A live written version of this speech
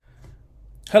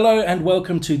Hello and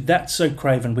welcome to That's So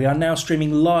Craven. We are now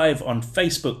streaming live on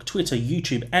Facebook, Twitter,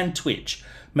 YouTube and Twitch.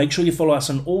 Make sure you follow us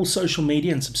on all social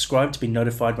media and subscribe to be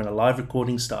notified when a live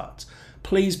recording starts.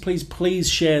 Please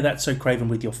share That's So Craven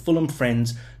with your Fulham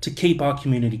friends to keep our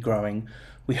community growing.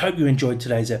 We hope you enjoyed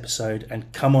today's episode and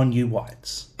come on you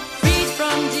Whites. Freed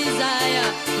from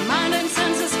desire, mind and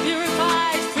senses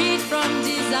purified. Freed from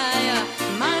desire,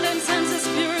 mind and senses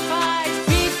purified.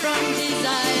 Freed from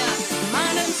desire,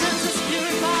 mind and senses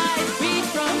purified. Freed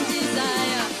from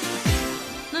desire.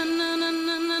 Na, na, na, na,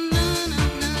 na, na, na,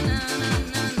 na, na,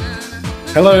 na.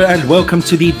 Hello and welcome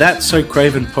to the That's So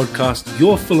Craven podcast,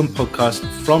 your Fulham podcast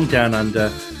from Down Under.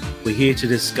 We're here to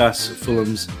discuss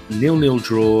Fulham's 0-0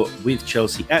 draw with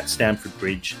Chelsea at Stamford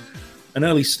Bridge. An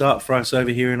early start for us over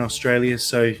here in Australia,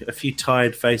 so a few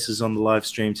tired faces on the live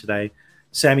stream today.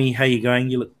 Sammy, how you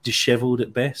going? You look dishevelled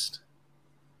at best.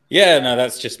 Yeah, no,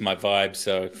 that's just my vibe,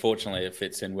 so fortunately it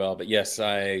fits in well. But yes,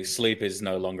 sleep is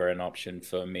no longer an option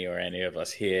for me or any of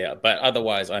us here. But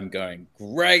otherwise, I'm going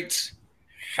great.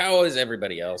 How is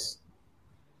everybody else?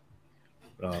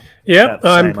 Yeah,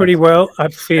 I'm pretty well. I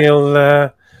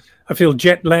feel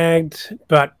jet lagged,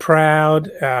 but proud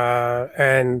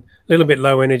and a little bit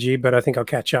low energy, but I think I'll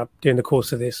catch up during the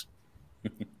course of this.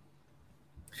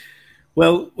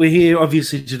 Well, we're here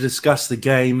obviously to discuss the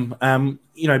game.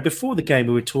 Before the game,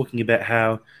 we were talking about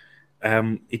how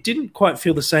it didn't quite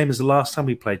feel the same as the last time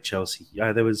we played Chelsea.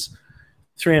 There was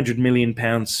 £300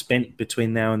 million spent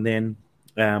between now and then.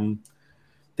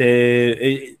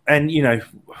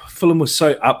 Fulham was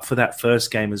so up for that first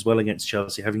game as well against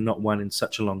Chelsea, having not won in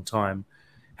such a long time.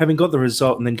 Having got the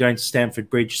result and then going to Stamford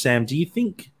Bridge, Sam, do you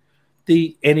think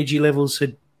the energy levels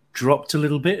had dropped a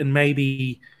little bit and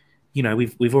maybe,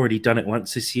 we've already done it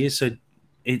once this year, so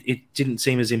it didn't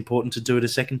seem as important to do it a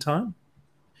second time?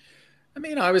 I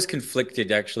mean, I was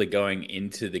conflicted actually going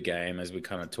into the game, as we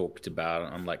kind of talked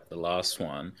about on the last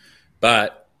one.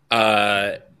 But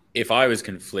if I was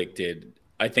conflicted,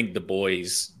 I think the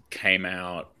boys came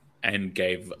out and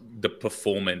gave the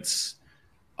performance.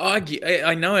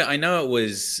 I know it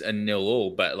was a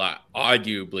 0-0, but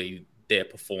arguably their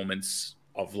performance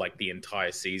of the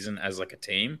entire season as a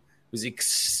team was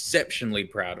exceptionally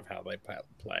proud of how they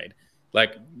played.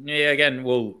 This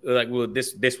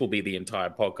will be the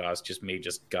entire podcast, just me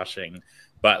just gushing,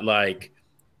 but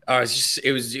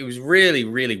it was really,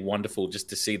 really wonderful just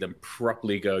to see them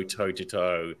properly go toe to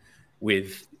toe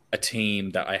with a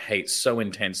team that I hate so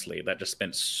intensely that just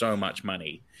spent so much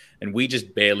money, and we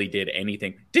just barely did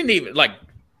anything. Didn't even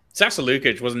Sasa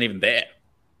Lukic wasn't even there.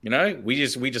 We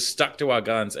just stuck to our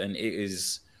guns, and it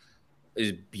is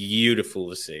beautiful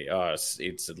to see.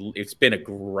 It's been a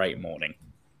great morning.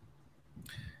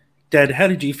 Dad, how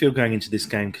did you feel going into this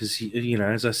game? Because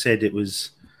as I said, it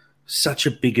was such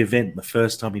a big event the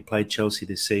first time we played Chelsea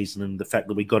this season, and the fact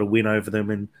that we got a win over them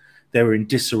and they were in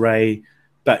disarray.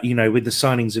 But, with the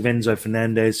signings of Enzo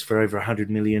Fernandez for over 100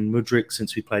 million, Mudryk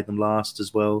since we played them last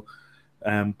as well,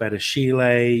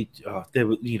 Badashile, there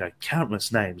were,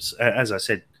 countless names. As I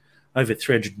said, over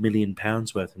 £300 million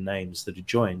worth of names that had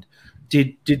joined.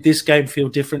 Did this game feel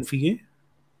different for you?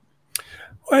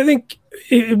 Well, I think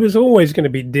it was always going to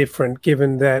be different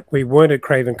given that we weren't at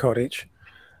Craven Cottage.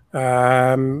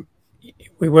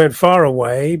 We weren't far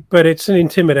away, but it's an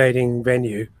intimidating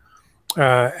venue.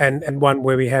 And one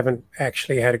where we haven't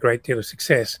actually had a great deal of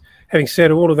success. Having said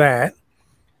all of that,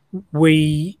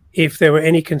 if there were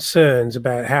any concerns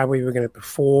about how we were going to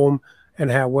perform and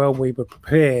how well we were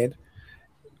prepared,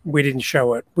 we didn't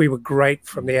show it. We were great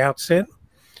from the outset,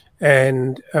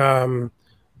 and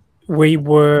we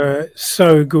were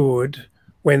so good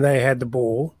when they had the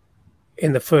ball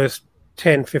in the first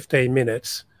 10, 15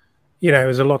 minutes. It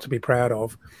was a lot to be proud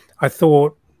of. I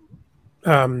thought...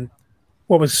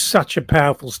 what was such a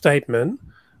powerful statement,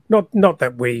 not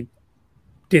that we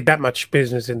did that much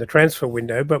business in the transfer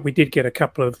window, but we did get a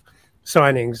couple of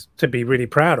signings to be really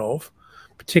proud of,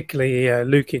 particularly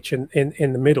Lukic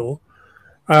in the middle.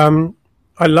 I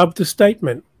love the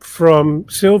statement from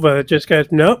Silva. It just goes,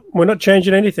 no, we're not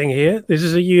changing anything here. This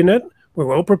is a unit. We're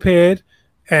well prepared,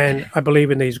 and I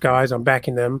believe in these guys. I'm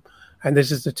backing them, and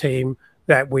this is the team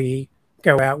that we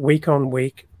go out week on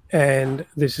week, and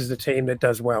this is the team that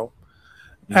does well.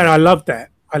 And I love that.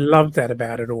 I love that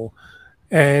about it all.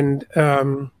 And,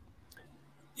 they've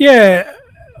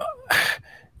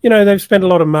spent a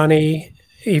lot of money.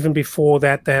 Even before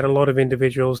that, they had a lot of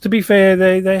individuals. To be fair,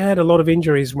 they had a lot of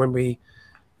injuries when we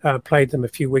played them a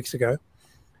few weeks ago.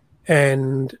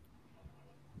 And,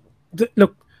 they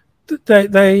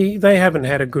haven't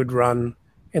had a good run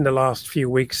in the last few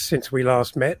weeks since we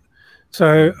last met.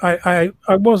 So I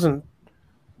wasn't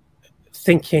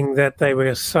thinking that they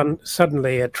were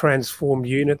suddenly a transformed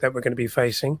unit that we're going to be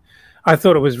facing. I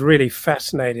thought it was really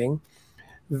fascinating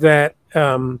that,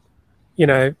 probably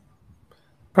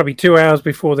 2 hours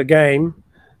before the game,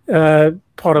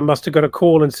 Potter must have got a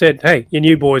call and said, "Hey, your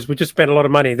new boys, we just spent a lot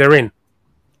of money. They're in."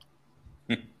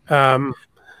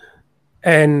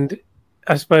 And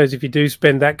I suppose if you do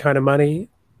spend that kind of money,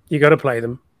 you got to play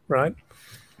them, right?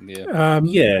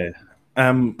 Yeah.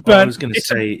 But I was going to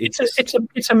say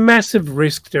it's a massive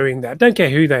risk doing that. Don't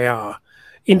care who they are,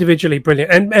 individually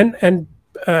brilliant. And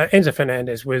Enzo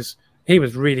Fernandez was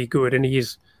really good, and he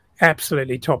is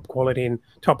absolutely top quality and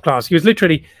top class. He was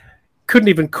literally couldn't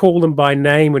even call them by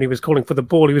name when he was calling for the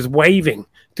ball. He was waving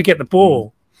to get the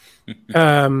ball.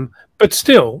 But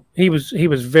still, he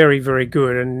was very, very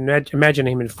good. And imagine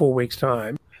him in 4 weeks'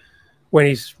 time when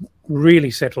he's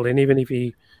really settled in. Even if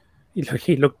he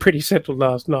looked pretty settled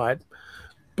last night,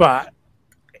 but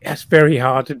it's very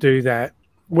hard to do that.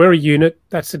 We're a unit.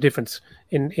 That's the difference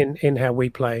in how we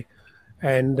play.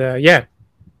 And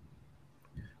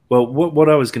Well, what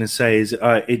I was going to say is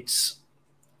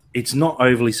it's not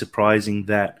overly surprising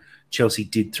that Chelsea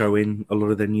did throw in a lot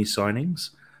of their new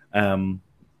signings,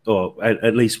 or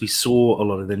at least we saw a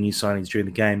lot of their new signings during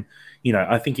the game.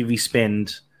 I think if you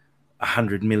spend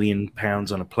 £100 million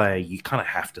on a player, you kind of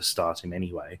have to start him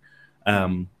anyway.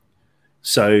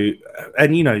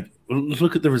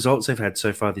 Look at the results they've had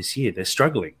so far this year. They're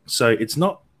struggling. So it's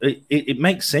not. It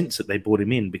makes sense that they brought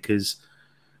him in because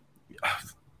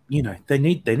they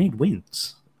need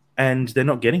wins, and they're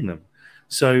not getting them.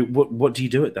 So what do you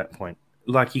do at that point?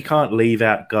 Like, you can't leave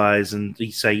out guys and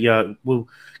you say, "Yeah, we'll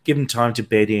give them time to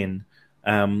bed in."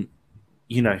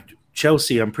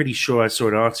 Chelsea. I'm pretty sure I saw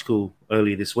an article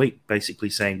earlier this week, basically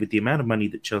saying with the amount of money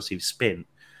that Chelsea have spent,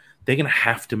 they're going to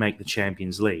have to make the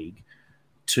Champions League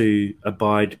to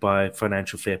abide by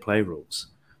financial fair play rules.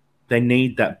 They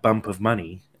need that bump of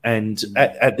money, and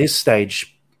at this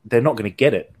stage, they're not going to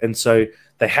get it, and so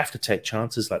they have to take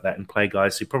chances like that and play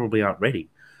guys who probably aren't ready.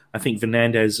 I think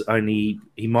Fernandez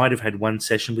he might have had one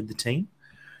session with the team,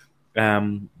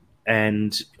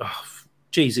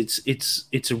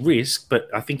 it's a risk, but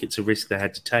I think it's a risk they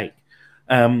had to take.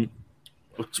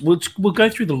 We'll go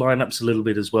through the lineups a little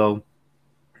bit as well.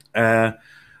 I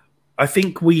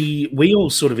think we all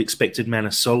sort of expected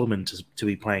Manus Solomon to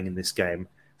be playing in this game,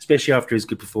 especially after his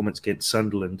good performance against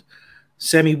Sunderland.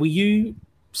 Sammy, were you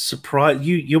surprised?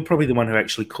 You're probably the one who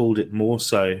actually called it more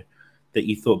so that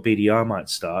you thought BDR might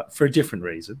start for a different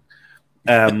reason.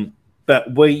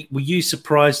 But were you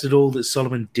surprised at all that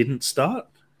Solomon didn't start?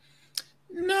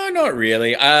 No, not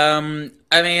really. I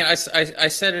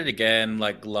said it again,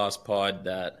 like last pod,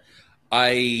 that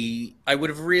I would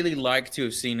have really liked to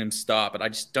have seen him start, but I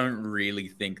just don't really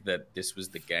think that this was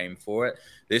the game for it.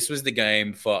 This was the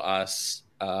game for us,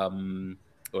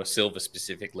 or Silva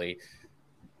specifically,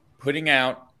 putting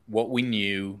out what we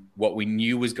knew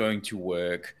was going to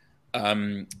work.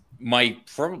 My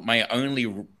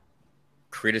only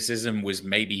criticism was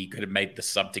maybe he could have made the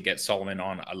sub to get Solomon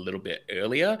on a little bit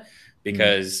earlier,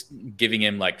 because giving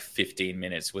him like 15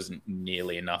 minutes wasn't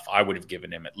nearly enough. I would have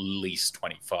given him at least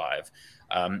 25,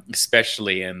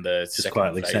 especially in the Just second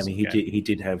quietly, phase. Sammy, he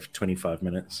did have 25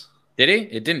 minutes. Did he?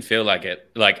 It didn't feel like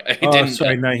it. Like it Oh, didn't.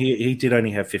 sorry, no, he did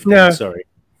only have 15. No. Sorry.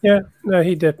 yeah, no,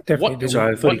 he definitely What- did.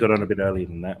 Sorry, I thought he got on a bit earlier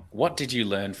than that. What did you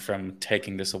learn from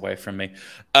taking this away from me?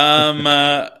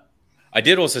 I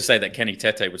did also say that Kenny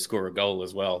Tete would score a goal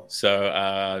as well.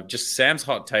 So just Sam's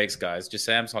hot takes, guys. Just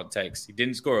Sam's hot takes. He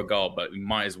didn't score a goal, but he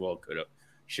might as well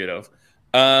should have.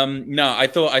 No, I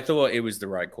thought it was the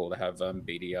right call to have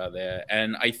BDR there,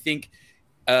 and I think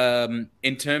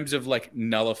in terms of like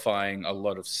nullifying a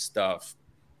lot of stuff,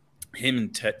 him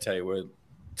and Tete were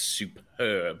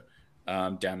superb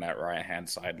down that right hand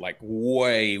side, like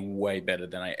way better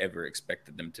than I ever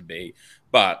expected them to be.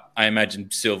 But I imagine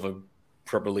Silva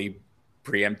probably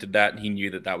preempted that. He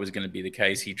knew that was going to be the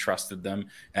case. He trusted them,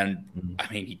 and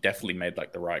I mean, he definitely made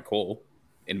like the right call,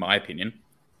 in my opinion.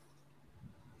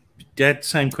 Dad,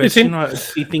 same question. Do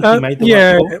you think he made the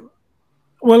right call?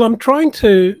 Well, I'm trying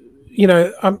to,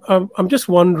 I'm just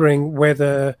wondering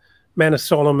whether Manus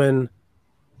Solomon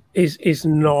is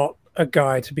not a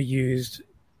guy to be used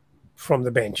from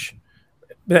the bench.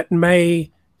 That may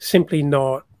simply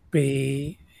not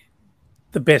be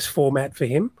the best format for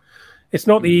him. It's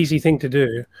not the easy thing to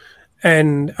do,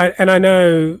 and I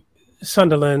know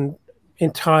Sunderland,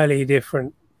 entirely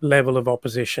different level of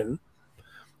opposition,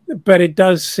 but it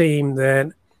does seem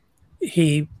that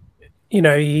he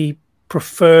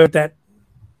preferred that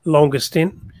longer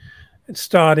stint,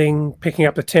 picking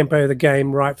up the tempo of the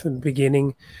game right from the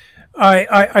beginning.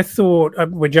 I thought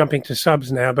we're jumping to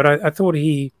subs now, but I thought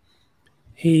he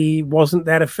wasn't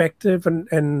that effective,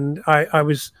 and I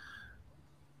was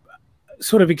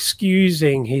sort of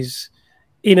excusing his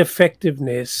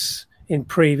ineffectiveness in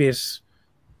previous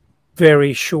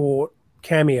very short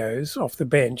cameos off the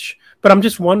bench. But I'm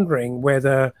just wondering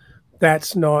whether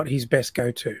that's not his best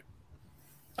go-to.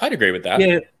 I'd agree with that.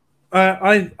 Yeah,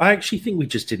 I actually think we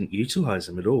just didn't utilize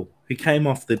him at all. He came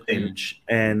off the bench,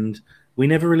 and we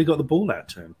never really got the ball out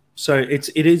to him. So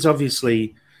it is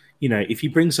obviously, if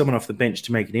you bring someone off the bench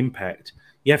to make an impact,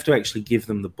 you have to actually give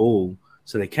them the ball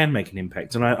so they can make an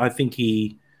impact. And I think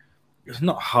he is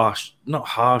not harsh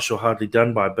or hardly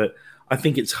done by, but I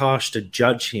think it's harsh to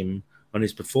judge him on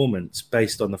his performance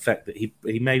based on the fact that he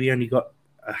maybe only got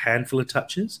a handful of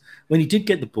touches. When he did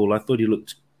get the ball, I thought he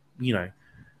looked,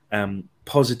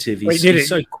 positive. He's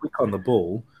so quick on the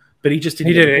ball, but he just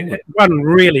didn't. He did one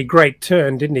really great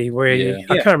turn, didn't he? Where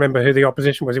I can't remember who the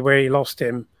opposition was, where he lost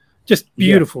him. Just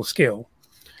beautiful skill.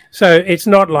 So it's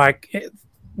not like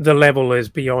the level is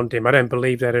beyond him. I don't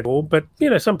believe that at all. But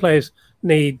some players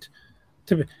need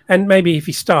to, and maybe if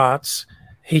he starts,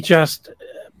 he just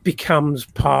becomes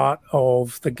part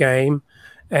of the game,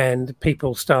 and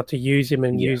people start to use him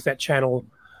and use that channel.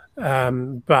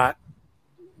 But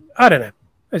I don't know.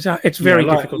 It's very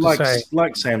difficult to say.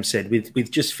 Like Sam said,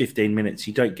 with just 15 minutes,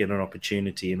 you don't get an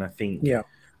opportunity. And I think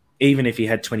even if he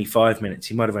had 25 minutes,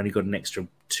 he might have only got an extra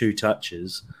 2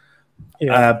 touches.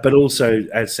 Yeah. But also,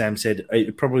 as Sam said,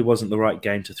 it probably wasn't the right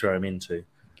game to throw him into.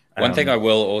 One thing I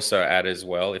will also add as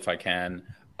well, if I can,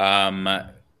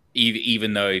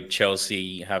 even though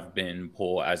Chelsea have been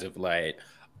poor as of late,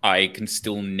 I can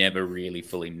still never really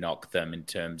fully knock them in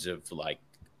terms of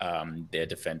their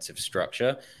defensive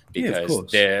structure,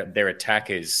 because their attack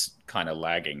is kind of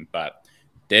lagging, but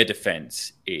their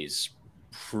defense is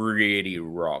pretty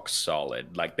rock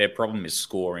solid. Like, their problem is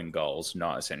scoring goals,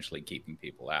 not essentially keeping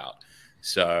people out.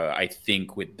 So I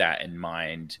think with that in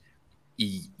mind,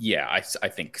 I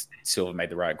think Silva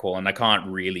made the right call, and I can't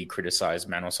really criticize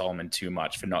Manuel Solomon too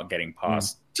much for not getting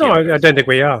past. No, I don't think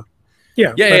we are.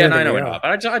 No, I know we're not.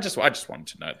 But I just wanted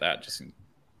to note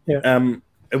that.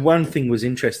 One thing was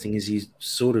interesting, is you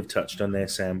sort of touched on there,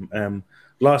 Sam.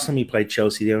 Last time he played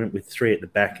Chelsea, they went with 3 at the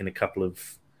back and a couple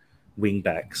of wing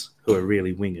backs who are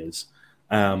really wingers.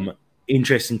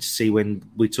 Interesting to see when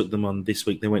we took them on this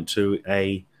week, they went to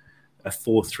a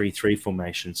 4-3-3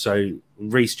 formation. So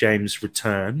Reece James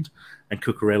returned and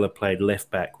Cucurella played left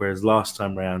back, whereas last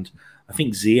time round, I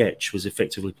think Ziyech was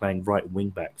effectively playing right wing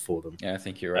back for them. Yeah, I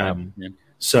think you're right.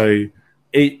 So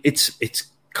it's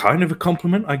kind of a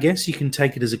compliment, I guess. You can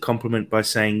take it as a compliment by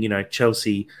saying,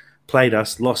 Chelsea played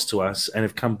us, lost to us, and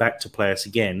have come back to play us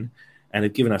again, and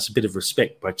have given us a bit of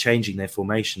respect by changing their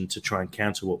formation to try and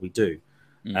counter what we do.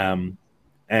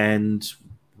 And,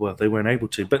 well, they weren't able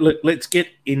to. But look, let's get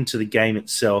into the game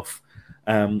itself.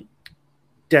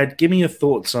 Dad, give me your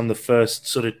thoughts on the first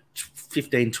sort of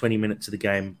 15, 20 minutes of the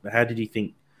game. How did you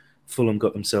think Fulham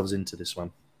got themselves into this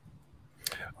one?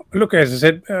 Look, as I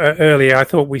said earlier, I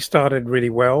thought we started really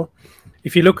well.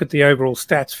 If you look at the overall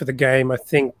stats for the game, I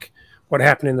think what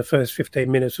happened in the first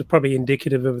 15 minutes was probably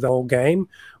indicative of the whole game,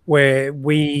 where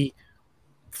we,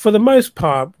 for the most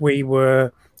part, we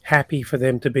were happy for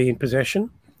them to be in possession,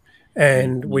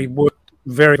 and we worked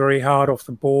very, very hard off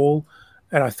the ball.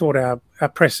 And I thought our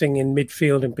pressing in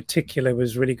midfield in particular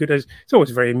was really good. It's always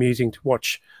very amusing to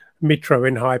watch Mitro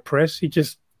in high press. He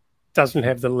just doesn't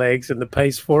have the legs and the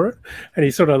pace for it, and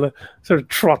he sort of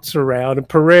trots around, and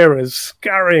Pereira's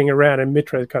scurrying around, and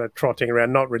Mitro's kind of trotting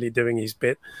around, not really doing his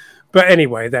bit. But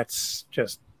anyway, that's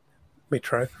just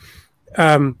Mitro.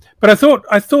 But I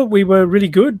thought we were really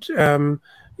good.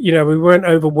 We weren't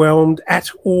overwhelmed at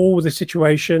all with the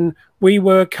situation. We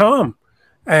were calm,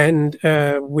 and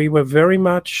we were very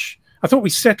much. I thought we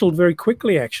settled very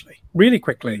quickly, actually, really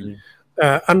quickly.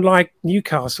 Unlike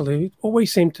Newcastle, who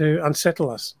always seemed to unsettle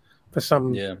us for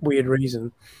some weird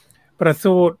reason. But I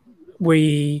thought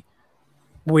we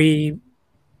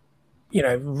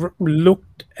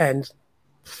looked and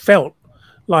felt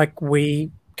like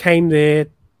we came there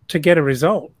to get a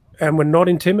result, and were not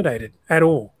intimidated at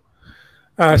all.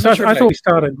 I thought we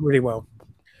started really well.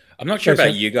 I'm not sure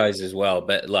about you guys as well,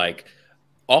 but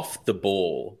off the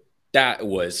ball, that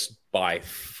was by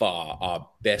far our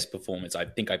best performance I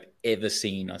think I've ever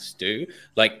seen us do.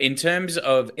 In terms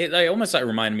of it, they almost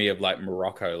reminded me of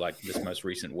Morocco, this most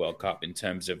recent World Cup, in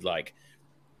terms of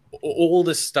all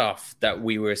the stuff that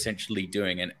we were essentially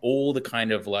doing, and all the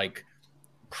kind of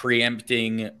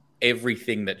preempting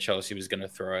everything that Chelsea was going to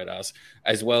throw at us,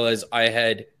 as well as I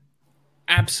had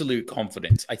absolute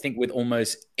confidence, I think, with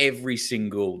almost every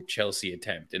single Chelsea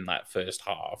attempt in that first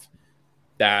half,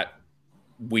 that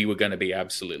we were going to be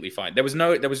absolutely fine.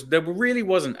 There really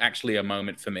wasn't actually a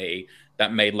moment for me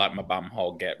that made like my bum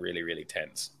hole get really, really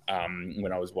tense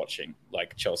when I was watching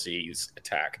like Chelsea's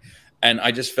attack. And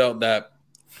I just felt that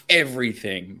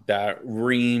everything that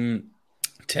Ream,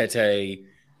 Tete,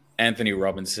 Anthony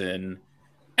Robinson,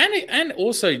 and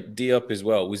also Diop as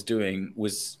well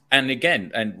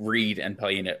and Reed and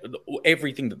Paulina,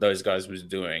 everything that those guys was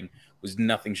doing was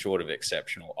nothing short of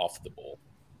exceptional off the ball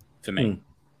for me.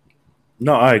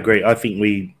 No, I agree. I think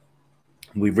we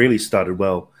really started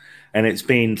well, and it's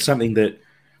been something that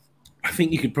I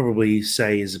think you could probably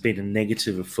say has been a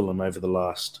negative of Fulham over the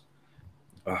last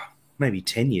maybe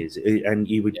 10 years, and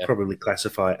you would probably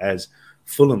classify it as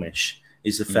Fulhamish,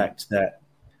 is the fact that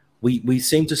we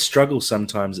seem to struggle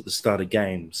sometimes at the start of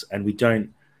games, and we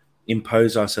don't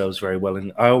impose ourselves very well.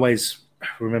 And I always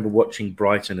remember watching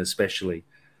Brighton especially,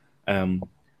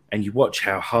 and you watch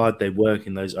how hard they work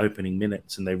in those opening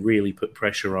minutes, and they really put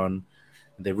pressure on.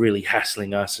 They're really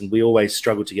hassling us, and we always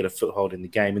struggle to get a foothold in the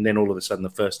game. And then all of a sudden, the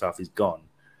first half is gone.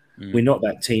 We're not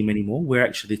that team anymore. We're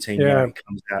actually the team now who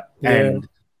comes out and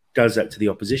does that to the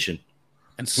opposition,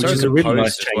 and so which is a really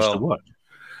nice change to watch.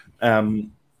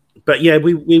 But yeah,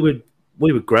 we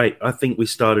were great. I think we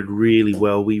started really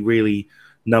well. We really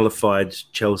nullified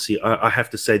Chelsea. I have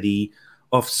to say the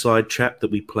offside trap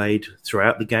that we played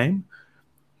throughout the game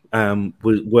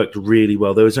worked really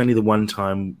well. There was only the one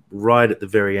time right at the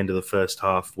very end of the first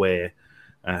half where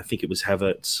I think it was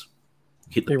Havertz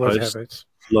hit the post,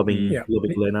 lobbing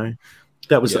Leno.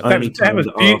 That was the only time.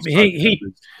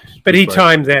 He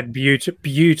timed that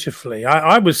beautifully.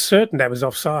 I was certain that was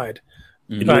offside.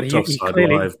 It looked offside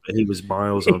live, but he was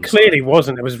miles on. It clearly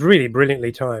wasn't. It was really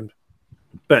brilliantly timed.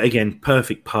 But again,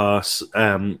 perfect pass,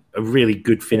 a really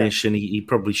good finish, and he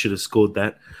probably should have scored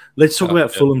that. Let's talk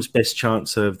about Fulham's best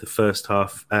chance of the first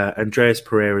half. Andreas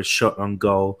Pereira's shot on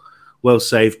goal, well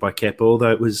saved by Kepa,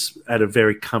 although it was at a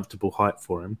very comfortable height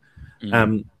for him.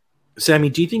 Sammy,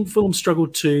 do you think Fulham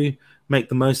struggled to make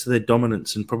the most of their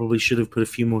dominance and probably should have put a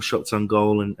few more shots on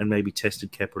goal and maybe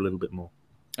tested Kepa a little bit more?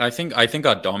 I think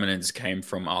our dominance came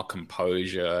from our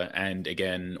composure and,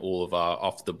 again, all of our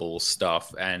off-the-ball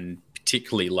stuff, and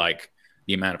particularly like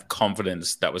the amount of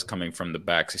confidence that was coming from the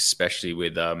backs, especially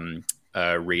with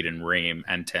Reed and Ream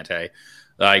and Tete.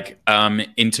 Like,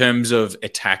 in terms of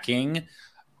attacking,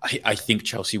 I think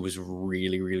Chelsea was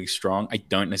really, really strong. I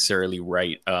don't necessarily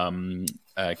rate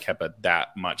Kepa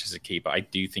that much as a keeper. I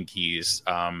do think he's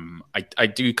I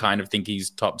do kind of think he's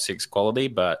top 6 quality,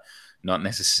 but not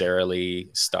necessarily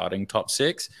starting top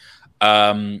 6.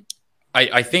 I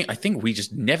think we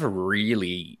just never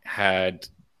really had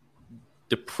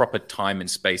the proper time and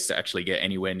space to actually get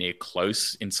anywhere near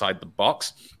close inside the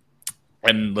box.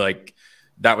 And like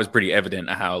that was pretty evident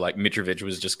how like Mitrovic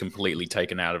was just completely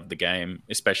taken out of the game,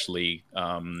 especially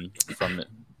from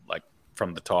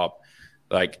the top.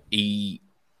 Like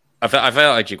I felt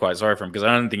actually quite sorry for him because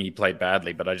I don't think he played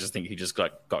badly, but I just think he just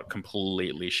got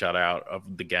completely shut out of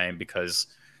the game because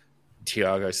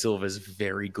Thiago Silva is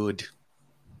very good.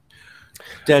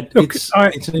 Dad,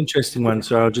 it's an interesting one,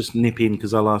 so I'll just nip in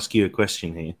because I'll ask you a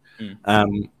question here.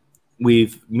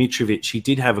 With Mitrovic, he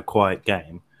did have a quiet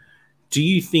game. Do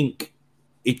you think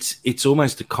it's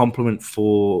almost a compliment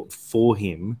for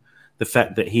him, the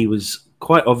fact that he was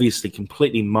quite obviously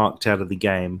completely marked out of the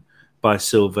game by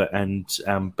Silva and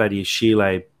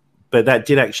Badiashile, but that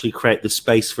did actually create the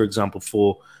space, for example,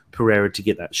 for Pereira to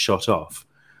get that shot off.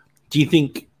 Do you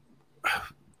think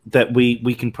that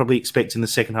we can probably expect in the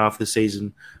second half of the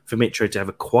season for Metro to have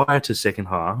a quieter second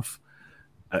half,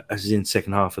 as in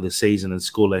second half of the season, and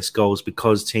score less goals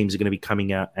because teams are going to be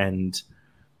coming out and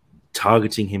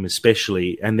targeting him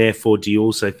especially? And therefore, do you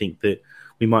also think that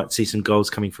we might see some goals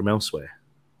coming from elsewhere?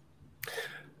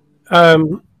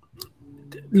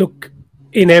 Look,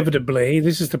 inevitably,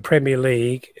 this is the Premier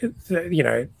League. You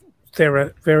know, there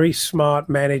are very smart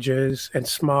managers and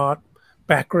smart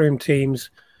backroom teams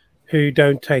who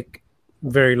don't take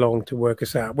very long to work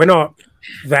us out. We're not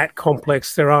that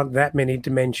complex. There aren't that many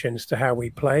dimensions to how we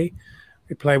play.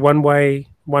 We play one way,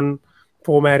 one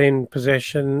format in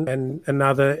possession, and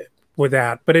another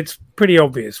without. But it's pretty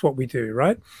obvious what we do,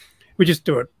 right? We just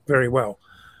do it very well.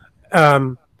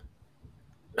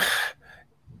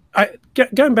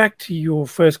 Going back to your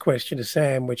first question to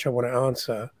Sam, which I want to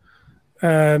answer,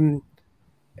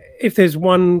 if there's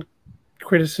one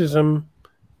criticism,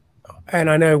 and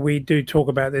I know we do talk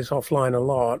about this offline a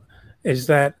lot, is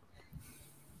that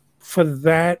for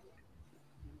that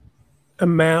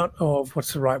amount of,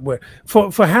 what's the right word,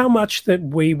 for how much that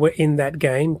we were in that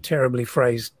game, terribly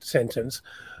phrased sentence,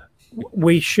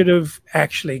 we should have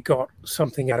actually got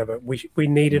something out of it. We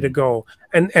needed a goal,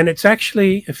 and it's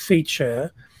actually a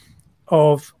feature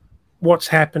of what's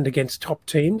happened against top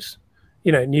teams.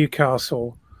 You know,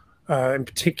 Newcastle in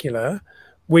particular.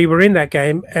 We were in that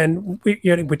game, and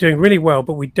we're doing really well,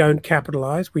 but we don't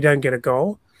capitalize. We don't get a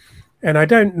goal, and I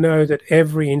don't know that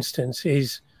every instance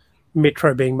is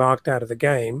Metro being marked out of the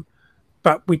game,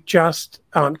 but we just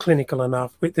aren't clinical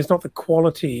enough. There's not the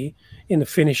quality in the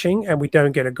finishing, and we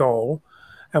don't get a goal.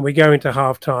 And we go into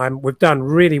halftime. We've done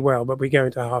really well, but we go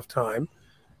into halftime,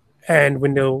 and we're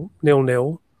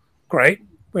nil. Great,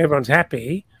 everyone's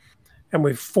happy, and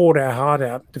we've fought our heart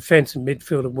out. Defence and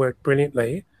midfield have worked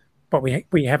brilliantly, but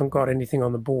we haven't got anything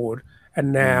on the board.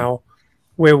 And now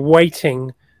we're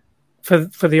waiting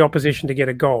for the opposition to get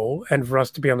a goal and for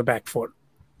us to be on the back foot,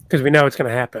 because we know it's going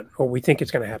to happen, or we think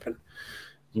it's going to happen.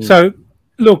 So,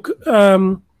 look,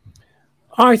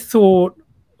 I thought,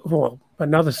 well,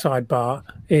 another sidebar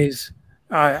is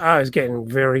I was getting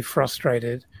very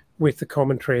frustrated with the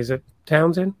commentaries at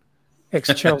Townsend,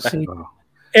 ex-Chelsea.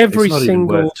 Every it's not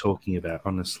single even worth talking about,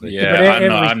 honestly. Yeah,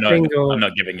 I'm single,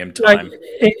 not giving him time.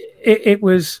 like, it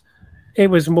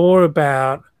was more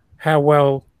about how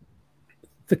well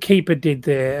the keeper did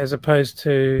there as opposed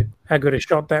to how good a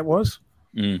shot that was.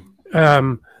 And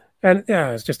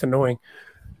yeah, it's just annoying.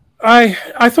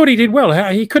 I thought he did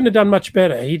well. He couldn't have done much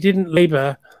better. He didn't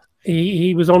lever.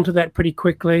 He was onto that pretty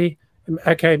quickly.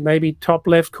 Okay, maybe top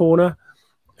left corner,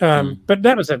 but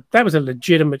that was a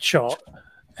legitimate shot,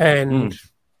 and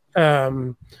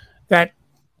that,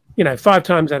 5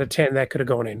 times out of 10 that could have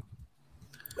gone in.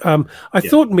 I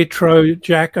thought Metro,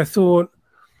 Jack. I thought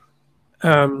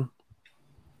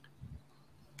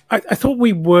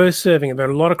we were serving. There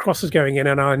were a lot of crosses going in,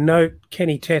 and I know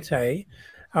Kenny Tete.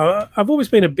 I've always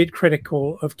been a bit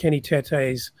critical of Kenny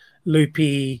Tete's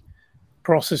loopy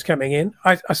crosses coming in.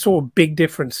 I saw a big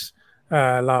difference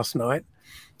last night.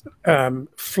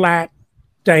 Flat,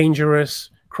 dangerous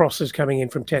crosses coming in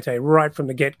from Tete right from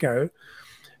the get-go.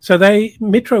 So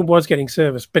Metro was getting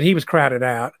service, but he was crowded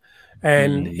out,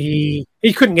 and he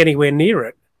couldn't get anywhere near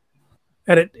it.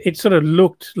 And it sort of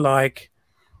looked like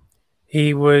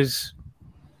he was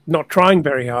not trying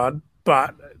very hard,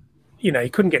 but, he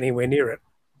couldn't get anywhere near it.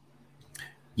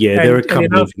 Yeah, there are a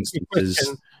couple of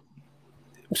instances.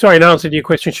 Sorry, in answer to your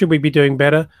question, should we be doing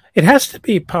better? It has to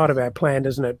be part of our plan,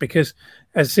 doesn't it? Because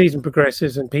as season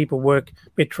progresses and people work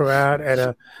Metro out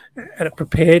and are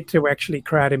prepared to actually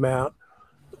crowd him out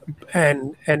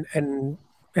and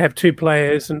have 2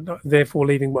 players and therefore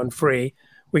leaving one free,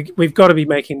 we've got to be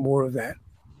making more of that.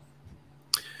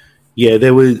 Yeah,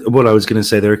 there was what I was going to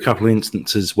say. There are a couple of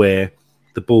instances where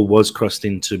the ball was crossed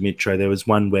into Metro. There was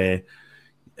one where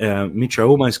Metro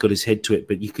almost got his head to it,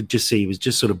 but you could just see he was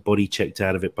just sort of body checked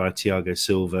out of it by Thiago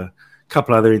Silva. A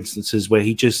couple other instances where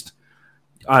he just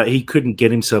he couldn't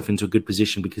get himself into a good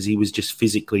position because he was just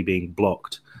physically being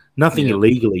blocked. Nothing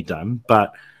illegally done,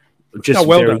 but just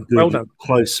good,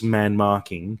 close man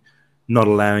marking, not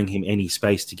allowing him any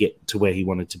space to get to where he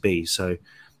wanted to be. So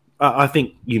I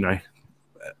think,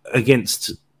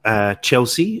 against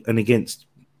Chelsea and against,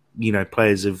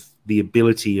 players of the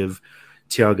ability of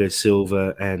Thiago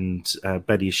Silva and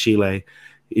Badiashile,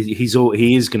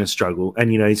 he is going to struggle. And,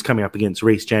 he's coming up against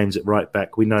Reece James at right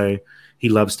back. We know he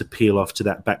loves to peel off to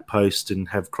that back post and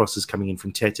have crosses coming in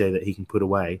from Tete that he can put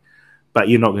away. But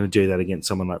you're not going to do that against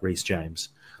someone like Reece James.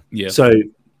 Yeah. So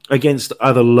against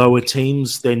other lower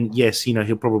teams, then yes,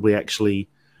 he'll probably actually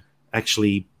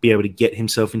be able to get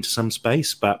himself into some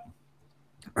space. But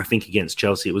I think against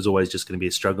Chelsea, it was always just going to be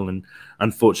a struggle. And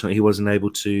unfortunately, he wasn't able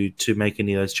to make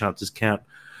any of those chances count.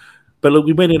 But look,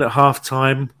 we went in at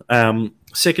half-time.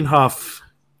 Second half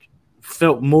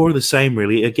felt more of the same,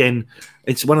 really. Again,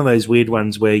 it's one of those weird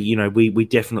ones where, we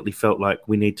definitely felt like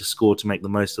we need to score to make the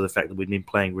most of the fact that we've been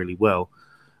playing really well.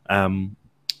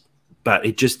 But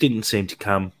it just didn't seem to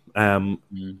come.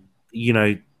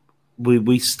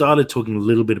 We started talking a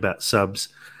little bit about subs.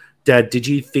 Dad, did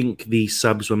you think the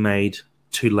subs were made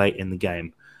too late in the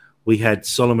game? We had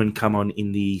Solomon come on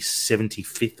in the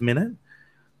 75th minute,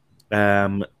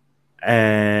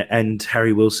 and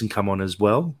Harry Wilson come on as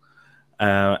well.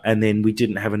 And then we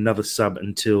didn't have another sub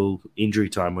until injury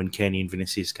time when Kenny and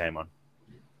Vinicius came on.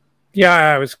 Yeah,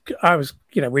 I was,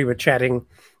 we were chatting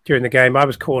during the game. I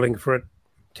was calling for it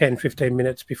 10, 15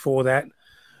 minutes before that.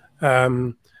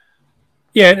 And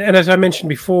as I mentioned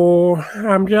before,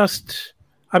 I'm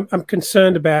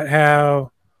concerned about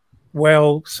how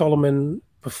well Solomon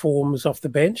performs off the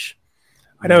bench.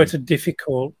 I know it's a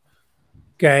difficult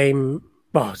game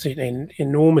well, it's an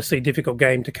enormously difficult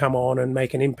game to come on and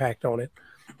make an impact on it.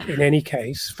 In any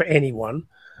case, for anyone,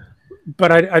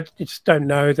 but I just don't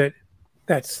know that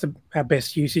that's our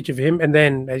best usage of him. And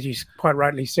then, as you quite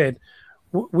rightly said,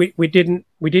 we didn't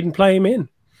play him in.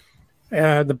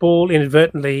 The ball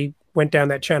inadvertently went down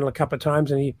that channel a couple of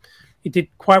times, and he did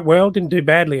quite well. Didn't do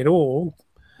badly at all,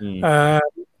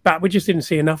 but we just didn't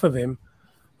see enough of him.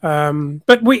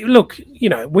 But we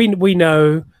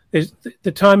know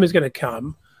the time is going to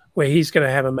come where he's going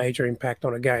to have a major impact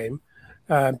on a game.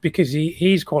 Because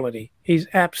he's quality. He's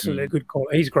absolutely good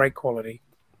quality. He's great quality.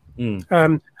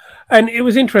 And it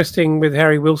was interesting with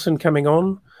Harry Wilson coming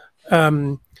on.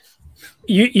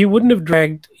 You wouldn't have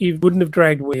dragged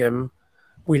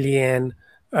Willian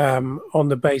on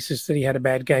the basis that he had a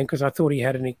bad game, because I thought he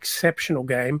had an exceptional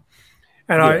game,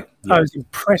 and I was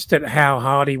impressed at how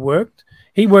hard he worked.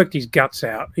 He worked his guts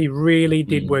out. He really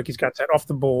did work his guts out off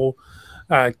the ball,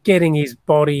 getting his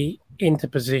body into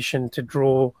position to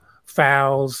draw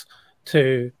fouls,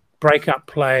 to break up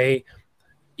play.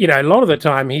 A lot of the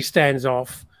time he stands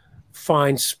off,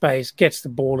 finds space, gets the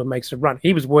ball and makes a run.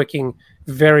 He was working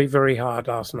very, very hard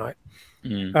last night.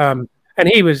 And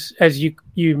he was, as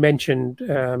you mentioned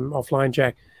offline,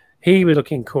 Jack, he was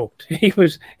looking cooked. He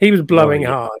was blowing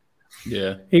hard.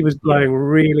 Yeah. He was blowing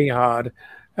really hard.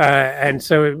 And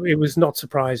so it was not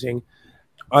surprising.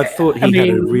 I thought he had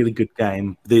a really good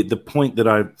game. The point that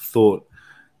I thought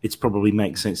it's probably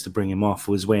makes sense to bring him off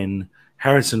was when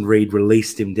Harrison Reed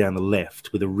released him down the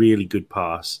left with a really good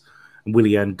pass, and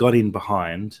Willian got in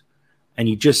behind, and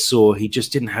you just saw he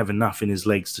just didn't have enough in his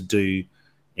legs to do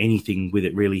anything with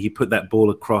it, really. He put that ball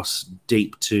across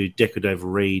deep to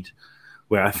Decordova-Reid,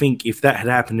 where I think if that had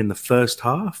happened in the first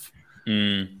half,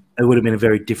 it would have been a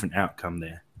very different outcome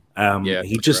there.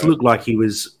 He just looked like he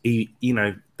was,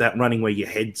 that running where your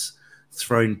head's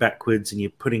thrown backwards and you're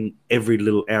putting every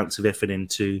little ounce of effort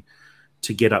into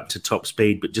to get up to top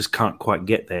speed, but just can't quite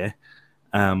get there.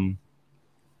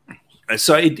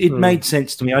 So it made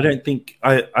sense to me. I don't think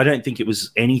it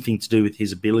was anything to do with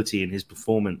his ability and his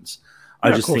performance.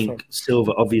 I just think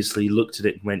Silva obviously looked at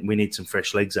it and went, we need some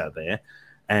fresh legs out there.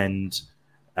 And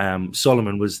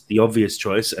Solomon was the obvious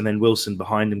choice. And then Wilson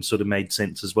behind him sort of made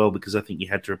sense as well, because I think you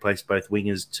had to replace both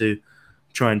wingers to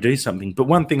try and do something. But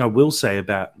one thing I will say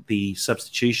about the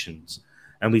substitutions,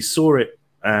 and we saw it,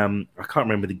 I can't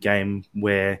remember the game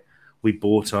where we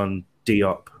bought on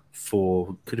Diop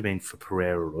could have been for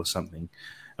Pereira or something,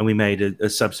 and we made a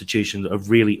substitution, a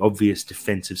really obvious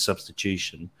defensive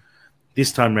substitution.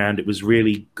 This time round, it was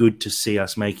really good to see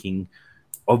us making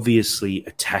obviously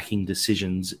attacking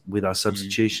decisions with our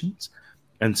substitutions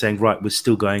and saying, right, we're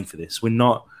still going for this. We're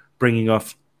not bringing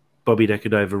off Bobby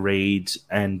Decordova-Reid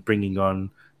and bringing on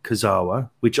Kazawa,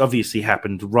 which obviously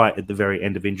happened right at the very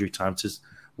end of injury time to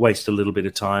waste a little bit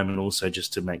of time and also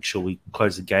just to make sure we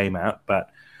close the game out. But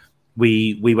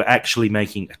we were actually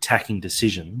making attacking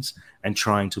decisions and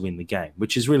trying to win the game,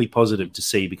 which is really positive to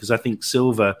see, because I think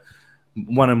Silva,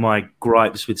 one of my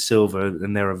gripes with Silva,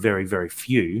 and there are very, very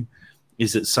few,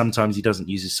 is that sometimes he doesn't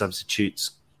use his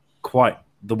substitutes quite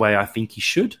the way I think he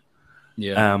should.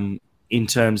 Yeah. In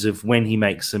terms of when he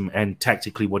makes them and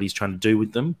tactically what he's trying to do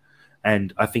with them.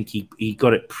 And I think he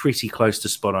got it pretty close to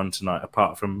spot on tonight,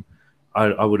 apart from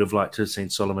I would have liked to have seen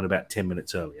Solomon about 10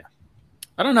 minutes earlier.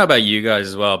 I don't know about you guys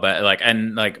as well, but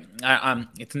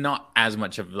it's not as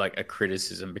much of like a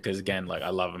criticism, because again, like I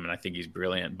love him and I think he's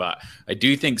brilliant, but I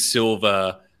do think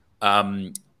Silva,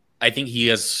 I think he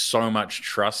has so much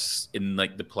trust in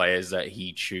like the players that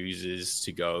he chooses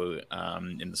to go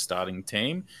in the starting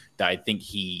team, that I think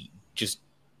he just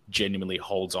genuinely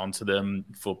holds on to them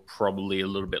for probably a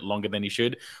little bit longer than he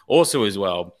should. Also as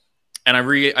well, and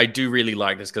I do really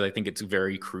like this, because I think it's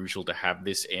very crucial to have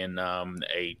this in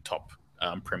a top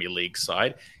Premier League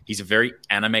side. He's a very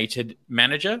animated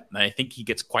manager, and I think he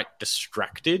gets quite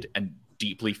distracted and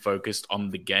deeply focused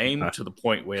on the game to the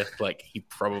point where like he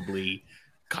probably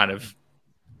kind of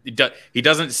he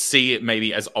doesn't see it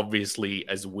maybe as obviously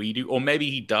as we do, or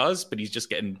maybe he does, but he's just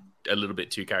getting a little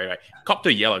bit too carried away. Copped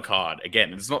a yellow card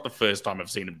again. It's not the first time I've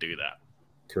seen him do that.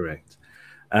 Correct.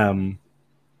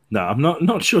 No, I'm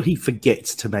not sure he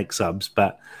forgets to make subs,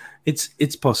 but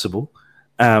it's possible.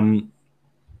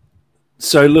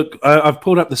 So look, I've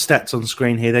pulled up the stats on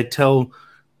screen here. They tell,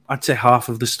 I'd say, half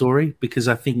of the story, because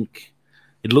I think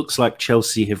it looks like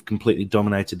Chelsea have completely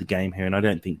dominated the game here, and I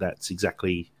don't think that's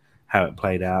exactly how it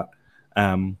played out.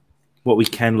 What we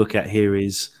can look at here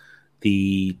is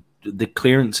the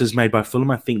clearances made by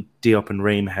Fulham. I think Diop and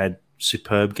Ream had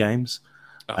superb games.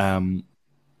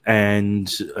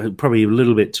 And probably a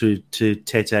little bit to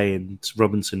Tete, and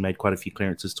Robinson made quite a few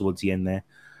clearances towards the end there.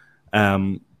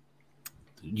 Yellow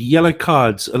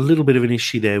cards, a little bit of an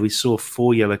issue there. We saw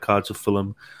 4 yellow cards for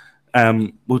Fulham.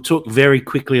 We'll talk very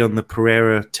quickly on the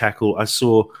Pereira tackle. I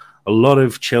saw a lot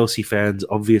of Chelsea fans,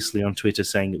 obviously, on Twitter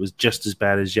saying it was just as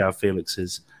bad as João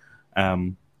Felix's.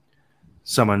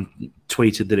 Someone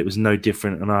tweeted that it was no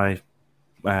different, and I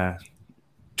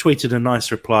tweeted a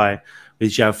nice reply with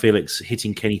João Felix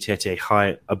hitting Kenny Tete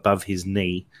high above his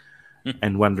knee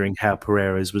and wondering how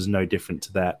Pereira's was no different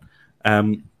to that.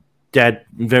 Dad,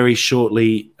 very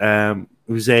shortly,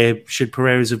 should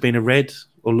Pereira's have been a red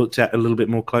or looked at a little bit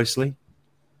more closely?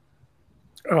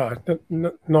 Oh,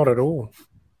 not at all.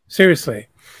 Seriously.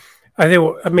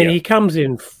 He comes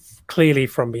in clearly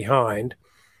from behind.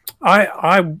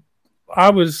 I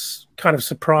was kind of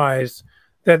surprised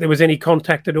that there was any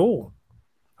contact at all.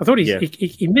 I thought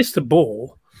he missed the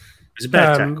ball. It was a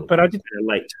bad tackle, but I did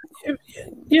late.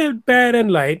 Yeah, bad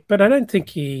and late. But I don't think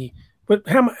he. But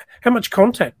how much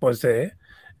contact was there?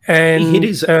 And he hit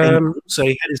his ankle, so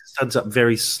he had his studs up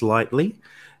very slightly,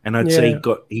 and I'd say he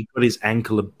got his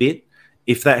ankle a bit.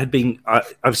 If that had been,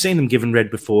 I've seen them given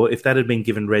red before. If that had been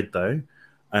given red though,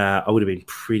 I would have been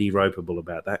pretty ropeable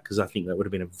about that because I think that would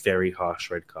have been a very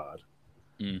harsh red card.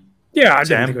 Yeah, I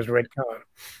didn't think it was a red card.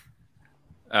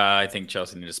 I think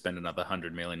Chelsea need to spend another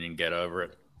 100 million and get over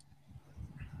it.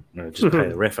 No, just pay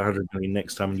the ref 100 million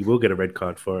next time, and you will get a red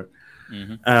card for it.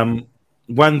 Mm-hmm.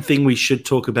 One thing we should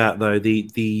talk about, though,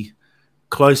 the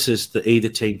closest that either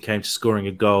team came to scoring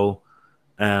a goal,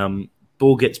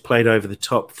 ball gets played over the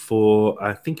top for,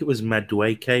 I think it was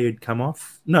Madueke who'd come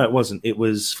off. No, it wasn't. It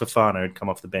was Fofana who'd come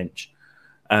off the bench.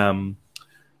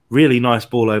 Really nice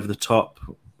ball over the top.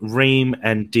 Ream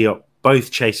and Diop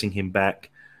both chasing him back.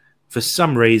 For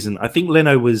some reason, I think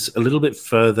Leno was a little bit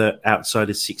further outside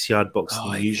his 6-yard box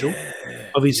than usual.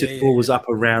 Obviously, the ball was up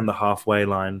around the halfway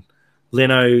line.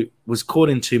 Leno was caught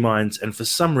in two minds and for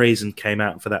some reason came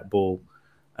out for that ball.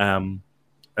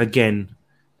 Again,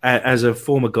 as a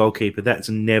former goalkeeper, that's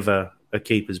never a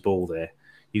keeper's ball there.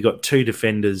 You've got 2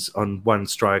 defenders on 1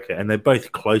 striker and they're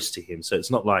both close to him. So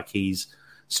it's not like he's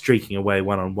streaking away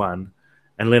one-on-one.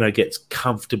 And Leno gets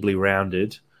comfortably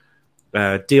rounded.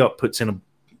 Diop puts in an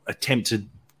attempted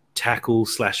tackle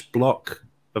 / block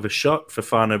of a shot.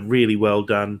 Fofana, really well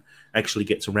done, actually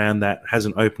gets around that, has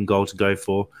an open goal to go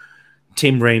for.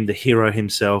 Tim Ream, the hero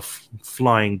himself,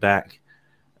 flying back,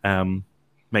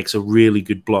 makes a really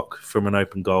good block from an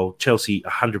open goal. Chelsea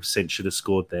 100% should have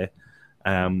scored there.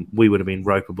 We would have been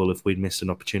ropeable if we'd missed an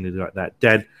opportunity like that.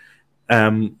 Dad,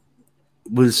 I'm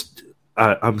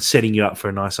setting you up for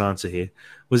a nice answer here.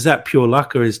 Was that pure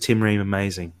luck or is Tim Ream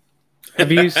amazing? Have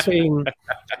you seen?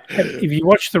 If you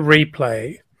watch the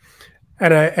replay,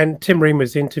 and Tim Ream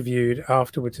was interviewed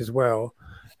afterwards as well,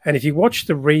 and if you watch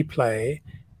the replay,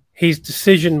 his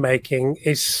decision making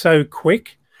is so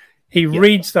quick. He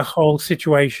reads the whole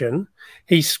situation.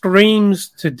 He screams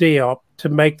to Diop to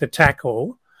make the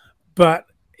tackle, but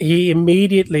he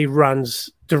immediately runs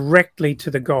directly to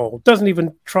the goal. Doesn't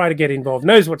even try to get involved.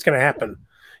 Knows what's going to happen.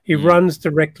 He runs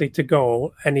directly to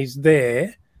goal, and he's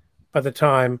there by the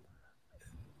time.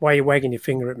 Why are you wagging your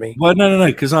finger at me? Well, no,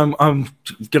 because I'm going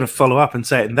to follow up and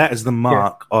say that is the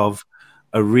mark of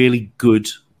a really good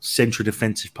central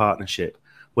defensive partnership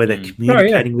where they're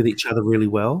communicating with each other really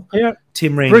well. Yeah.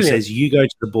 Tim Ream says, you go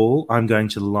to the ball, I'm going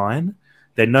to the line.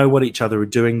 They know what each other are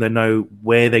doing. They know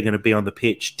where they're going to be on the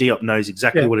pitch. Diop knows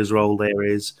exactly what his role there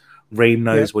is. Ream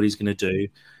knows what he's going to do.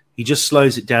 He just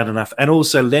slows it down enough. And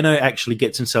also, Leno actually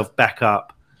gets himself back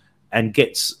up and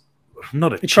gets...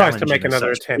 He tries to make another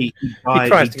attempt. He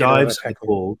dives at the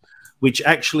ball, which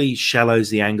actually shallows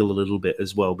the angle a little bit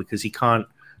as well because he can't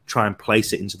try and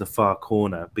place it into the far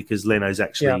corner because Leno's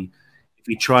actually, if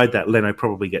he tried that, Leno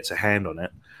probably gets a hand on it.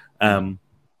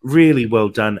 Really well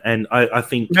done, and I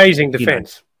think amazing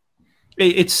defense.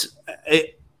 It's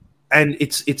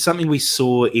something we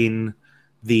saw in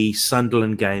the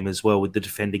Sunderland game as well with the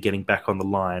defender getting back on the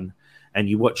line, and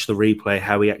you watch the replay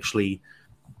how he actually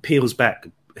peels back.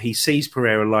 He sees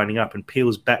Pereira lining up and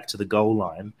peels back to the goal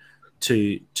line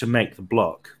to make the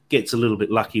block. Gets a little bit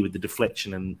lucky with the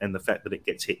deflection and the fact that it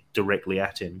gets hit directly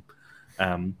at him.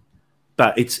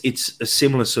 But it's a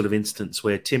similar sort of instance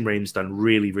where Tim Ream's done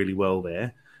really, really well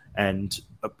there. And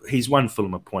he's won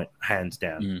Fulham a point, hands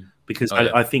down. Because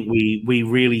I think we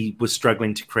really were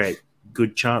struggling to create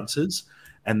good chances.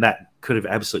 And that could have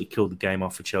absolutely killed the game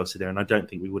off for Chelsea there. And I don't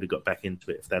think we would have got back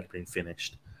into it if that had been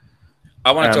finished.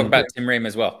 I want to talk about Tim Ream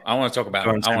as well. I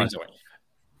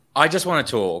just want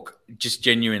to talk just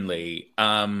genuinely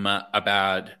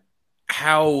about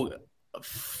how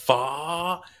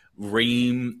far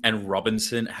Ream and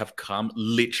Robinson have come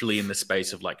literally in the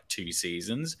space of like 2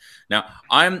 seasons. Now,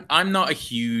 I'm not a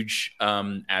huge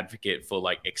advocate for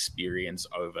like experience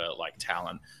over like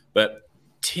talent, but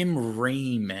Tim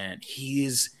Ream, man,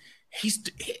 his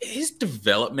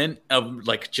development of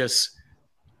like just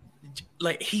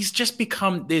like he's just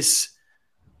become this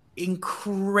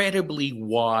incredibly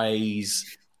wise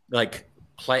like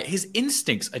play. His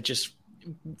instincts are just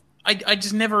I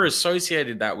just never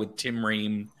associated that with Tim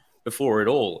Ream before at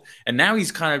all, and now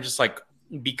he's kind of just like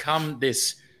become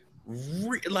this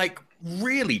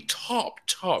really top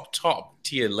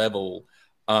tier level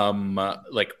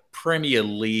like Premier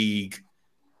League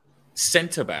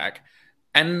center back.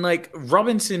 And like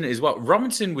Robinson as well.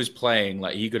 Robinson was playing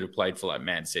like he could have played for like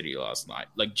Man City last night.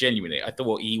 Like genuinely, I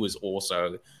thought he was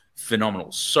also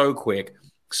phenomenal. So quick,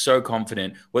 so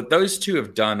confident. What those two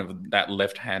have done of that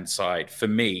left-hand side for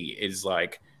me is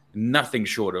like nothing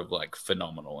short of like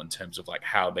phenomenal in terms of like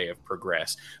how they have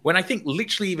progressed. When I think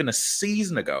literally even a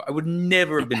season ago, I would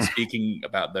never have been speaking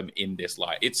about them in this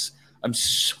light. I'm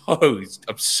so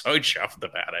chuffed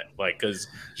about it, like, because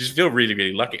I just feel really,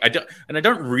 really lucky. I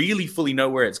don't really fully know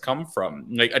where it's come from.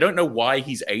 Like, I don't know why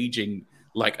he's aging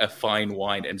like a fine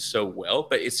wine and so well,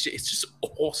 but it's just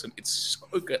awesome. It's so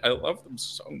good. I love them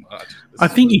so much. I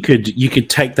think you could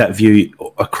take that view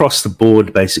across the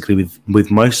board, basically, with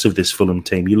most of this Fulham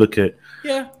team. You look at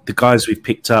the guys we've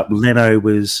picked up. Leno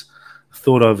was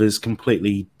thought of as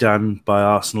completely done by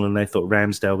Arsenal, and they thought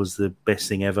Ramsdale was the best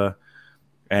thing ever.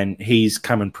 And he's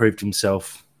come and proved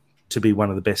himself to be one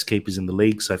of the best keepers in the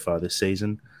league so far this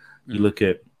season. You look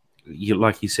at,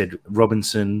 like you said,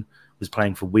 Robinson was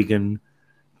playing for Wigan.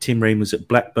 Tim Ream was at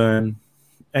Blackburn.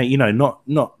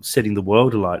 Not setting the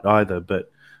world alight either,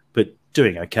 but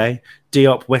doing okay.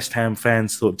 Diop, West Ham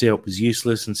fans thought Diop was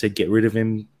useless and said, get rid of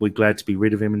him. We're glad to be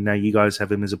rid of him. And now you guys have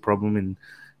him as a problem, and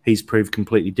he's proved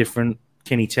completely different.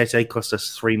 Kenny Tete cost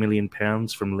us £3 million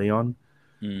from Lyon,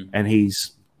 and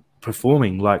he's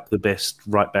performing like the best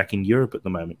right back in Europe at the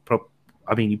moment.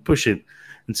 I mean, you push it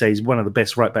and say he's one of the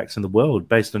best right backs in the world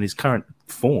based on his current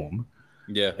form.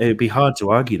 Yeah, it'd be hard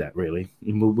to argue that, really.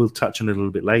 And we'll touch on it a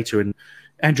little bit later. And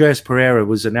Andreas Pereira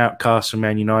was an outcast from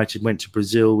Man United, went to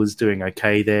Brazil, was doing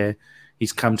okay there.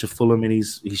 He's come to Fulham and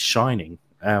he's shining.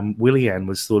 Willian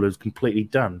was sort of completely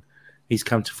done. He's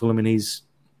come to Fulham and he's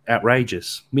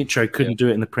outrageous. Mitro couldn't do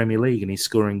it in the Premier League and he's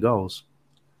scoring goals.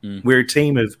 We're a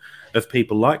team of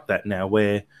people like that now,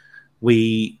 where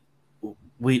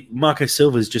Marco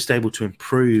Silva is just able to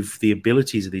improve the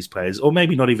abilities of these players, or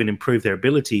maybe not even improve their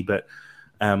ability, but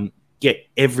get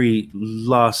every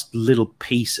last little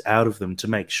piece out of them to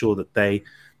make sure that they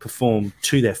perform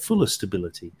to their fullest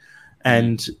ability.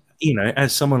 And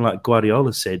as someone like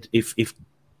Guardiola said, if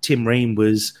Tim Ream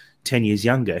was 10 years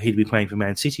younger, he'd be playing for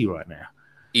Man City right now.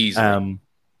 Easily.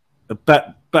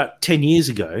 But 10 years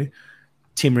ago,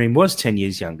 Tim Ream was 10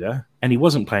 years younger, and he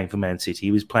wasn't playing for Man City.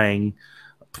 He was playing,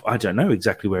 I don't know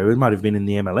exactly where. It might have been in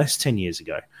the MLS 10 years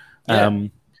ago. Yeah.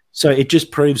 So it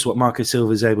just proves what Marco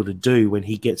Silva is able to do when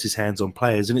he gets his hands on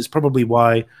players. And it's probably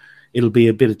why it'll be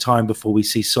a bit of time before we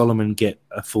see Solomon get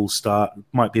a full start.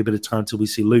 Might be a bit of time till we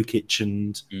see Lukic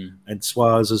and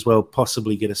Suarez as well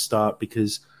possibly get a start,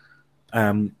 because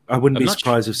I wouldn't be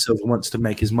surprised if Silva wants to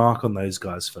make his mark on those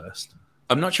guys first.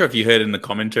 I'm not sure if you heard in the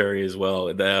commentary as well.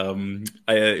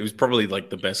 It was probably like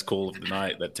the best call of the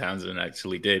night that Townsend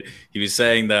actually did. He was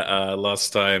saying that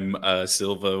last time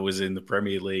Silva was in the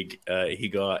Premier League, he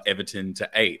got Everton to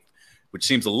 8th, which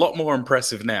seems a lot more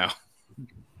impressive now.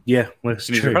 Yeah, well, it's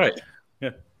true. Right.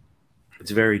 Yeah,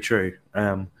 it's very true.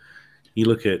 You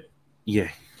look at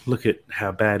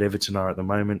how bad Everton are at the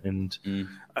moment, and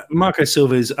Marco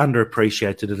Silva is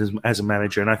underappreciated as a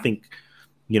manager, and I think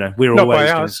we're not always by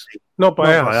us. Not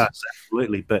by us,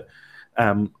 absolutely. But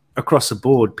across the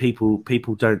board,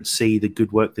 people don't see the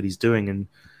good work that he's doing, and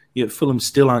Fulham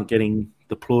still aren't getting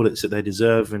the plaudits that they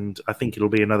deserve. And I think it'll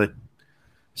be another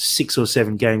 6 or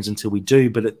 7 games until we do.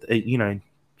 But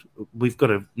we've got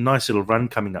a nice little run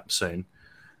coming up soon.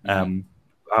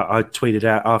 I tweeted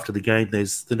out after the game,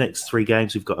 there's the next 3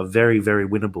 games we've got are very, very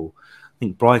winnable. I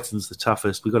think Brighton's the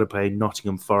toughest. We've got to play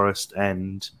Nottingham Forest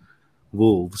and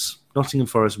Wolves. Nottingham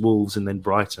Forest, Wolves, and then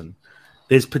Brighton.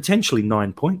 There's potentially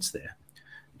 9 points there.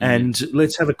 And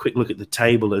let's have a quick look at the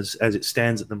table as it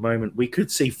stands at the moment. We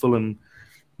could see Fulham,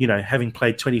 having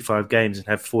played 25 games and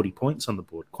have 40 points on the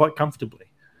board quite comfortably.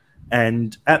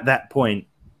 And at that point,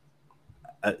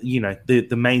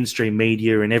 the mainstream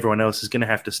media and everyone else is going to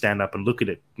have to stand up and look at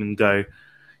it and go,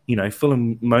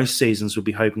 Fulham most seasons would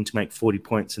be hoping to make 40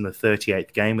 points in the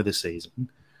 38th game of the season.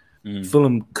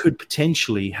 Fulham could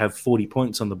potentially have 40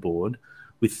 points on the board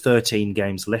with 13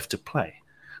 games left to play.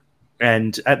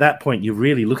 And at that point, you're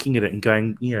really looking at it and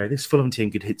going, this Fulham team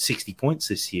could hit 60 points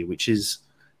this year, which is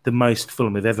the most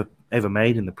Fulham have ever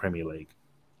made in the Premier League.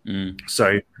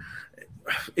 So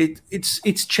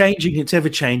it's changing, it's ever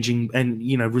changing,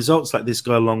 and results like this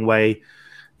go a long way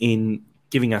in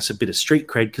giving us a bit of street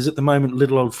cred, because at the moment,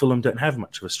 little old Fulham don't have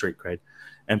much of a street cred.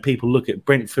 And people look at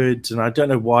Brentford, and I don't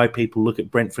know why people look at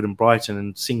Brentford and Brighton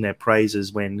and sing their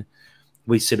praises when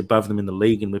we sit above them in the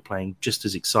league and we're playing just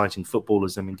as exciting football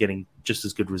as them and getting just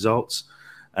as good results.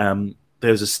 There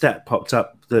was a stat popped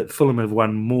up that Fulham have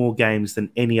won more games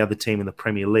than any other team in the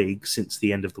Premier League since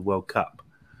the end of the World Cup.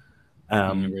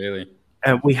 Really?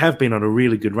 And we have been on a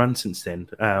really good run since then.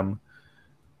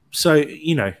 So,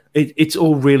 it's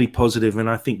all really positive, and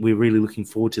I think we're really looking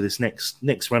forward to this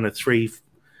next run of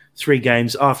three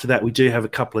games. After that, we do have a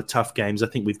couple of tough games. I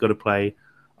think we've got to play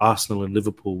Arsenal and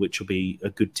Liverpool, which will be a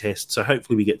good test. So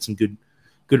hopefully we get some good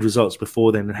results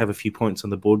before then and have a few points on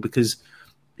the board, because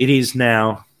it is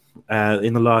now,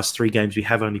 in the last 3 games, we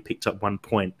have only picked up 1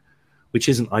 point, which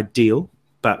isn't ideal.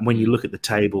 But when you look at the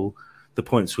table, the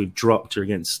points we've dropped are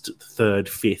against 3rd,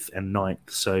 5th and 9th.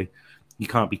 So you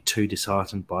can't be too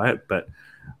disheartened by it. But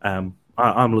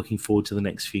I'm looking forward to the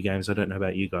next few games. I don't know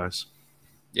about you guys.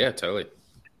 Yeah, totally.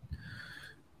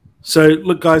 So,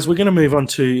 look, guys, we're going to move on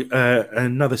to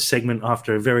another segment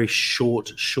after a very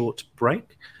short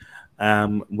break,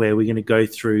 where we're going to go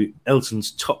through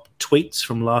Elton's top tweets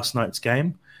from last night's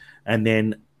game. And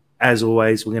then, as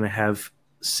always, we're going to have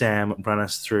Sam run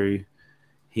us through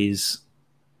his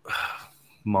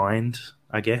mind,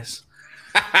 I guess.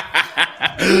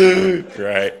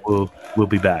 Great. We'll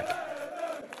be back.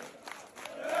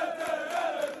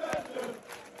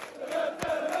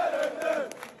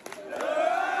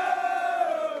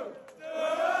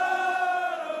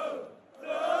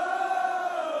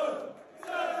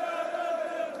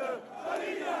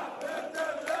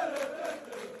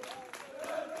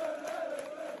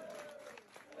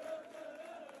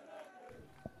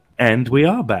 And we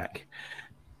are back.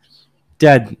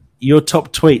 Dad, your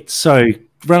top tweets. So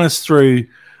run us through,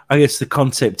 I guess, the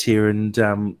concept here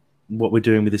and what we're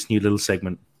doing with this new little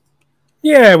segment.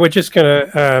 Yeah, we're just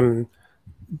going to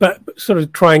but sort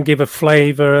of try and give a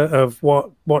flavour of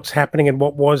what's happening and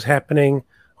what was happening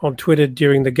on Twitter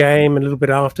during the game and a little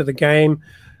bit after the game,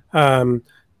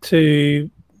 to,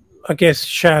 I guess,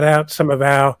 shout out some of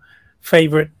our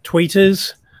favourite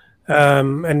tweeters,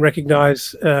 and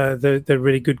recognise the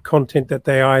really good content that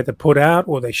they either put out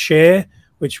or they share,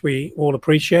 which we all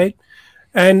appreciate.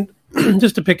 And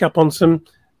just to pick up on some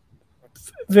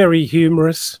very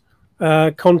humorous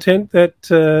content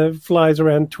that flies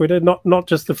around Twitter, not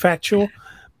just the factual,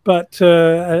 but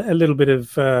a little bit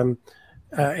of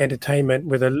entertainment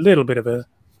with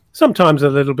sometimes a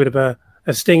little bit of a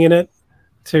sting in it,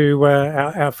 to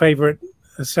our favourite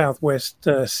Southwest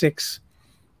 6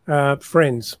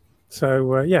 friends. So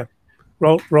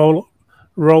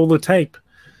roll the tape.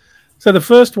 So the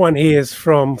first one here is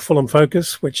from Fulham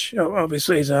Focus, which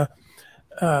obviously is a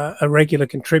regular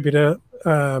contributor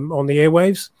on the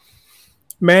airwaves.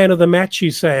 Man of the match,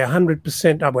 you say,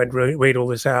 100%. I won't read all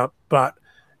this out, but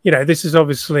this is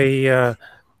obviously in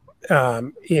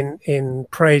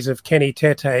praise of Kenny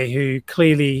Tete, who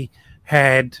clearly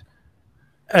had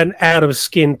an out of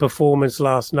skin performance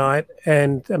last night.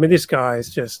 And I mean, this guy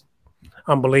is just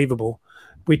unbelievable.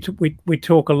 We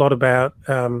talk a lot about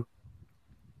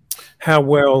how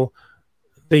well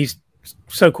these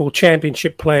so-called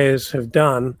championship players have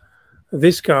done.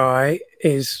 This guy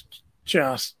is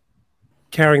just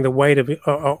carrying the weight of it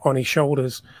on his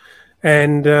shoulders,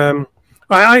 and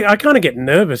I kind of get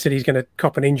nervous that he's going to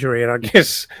cop an injury. And I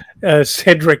guess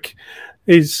Cedric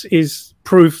is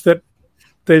proof that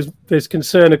there's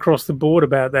concern across the board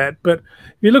about that. But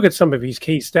if you look at some of his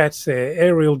key stats there,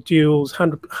 aerial duels,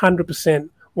 100%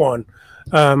 won,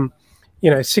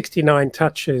 69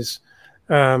 touches.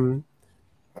 I'm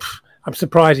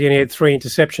surprised he only had 3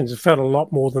 interceptions. It felt a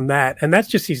lot more than that. And that's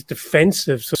just his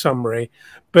defensive summary.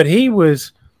 But he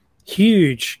was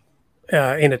huge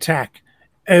in attack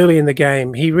early in the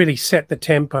game. He really set the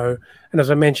tempo. And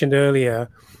as I mentioned earlier,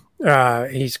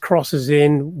 his crosses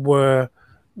in were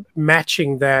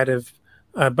matching that of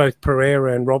both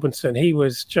Pereira and Robinson. He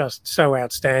was just so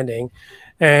outstanding.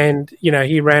 And,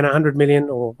 he ran 100 million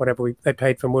or whatever they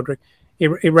paid for Mudryk. He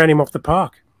ran him off the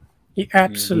park. He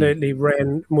absolutely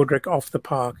ran Mudryk off the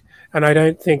park. And I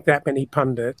don't think that many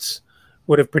pundits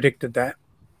would have predicted that.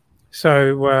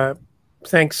 So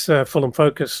thanks, Fulham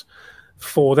Focus,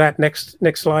 for that. Next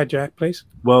slide, Jack, please.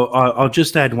 Well, I'll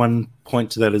just add one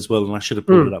point to that as well, and I should have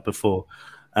brought it up before.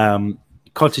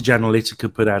 Cottage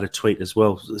Analytica put out a tweet as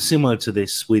well, similar to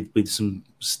this with some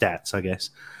stats, I guess.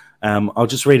 I'll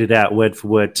just read it out word for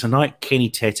word. Tonight, Kenny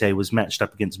Tete was matched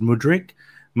up against Mudryk,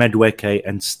 Madueke,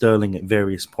 and Sterling at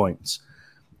various points.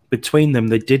 Between them,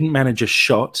 they didn't manage a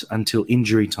shot until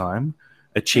injury time,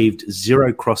 achieved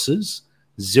 0 crosses,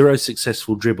 0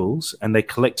 successful dribbles, and they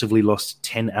collectively lost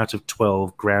 10 out of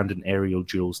 12 ground and aerial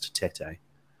duels to Tete.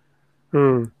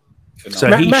 So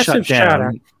he shut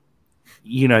down.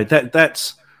 You know,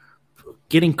 that's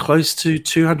getting close to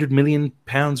 £200 million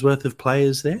worth of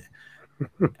players there.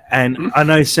 And I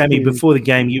know, Sammy, before the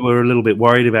game, you were a little bit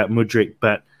worried about Mudryk,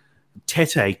 but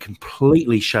Tete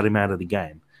completely shut him out of the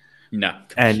game. No,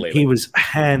 and he was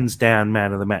hands down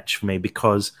man of the match for me,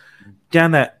 because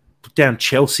down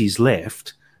Chelsea's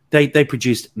left, they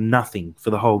produced nothing for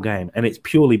the whole game, and it's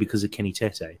purely because of Kenny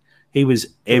Tete. He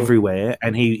was everywhere,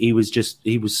 and he was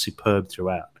superb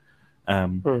throughout.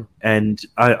 And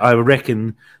I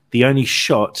reckon the only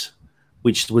shot,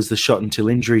 which was the shot until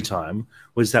injury time,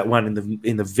 was that one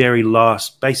in the very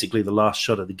last, basically the last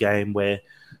shot of the game, where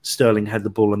Sterling had the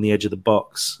ball on the edge of the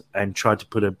box and tried to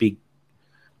put a big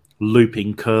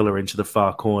looping curler into the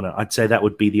far corner. I'd say that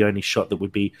would be the only shot that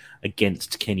would be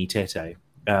against Kenny Tete.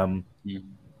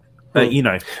 But, you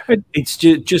know, it's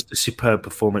just a superb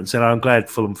performance, and I'm glad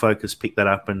Fulham Focus picked that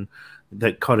up, and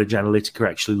that Cottage Analytica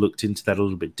actually looked into that a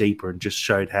little bit deeper and just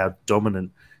showed how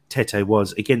dominant Tete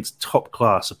was against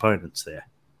top-class opponents there.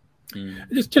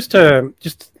 Just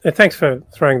thanks for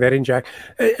throwing that in, Jack.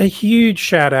 A huge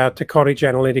shout out to Cottage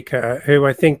Analytica, who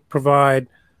I think provide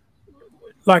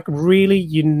like really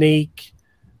unique.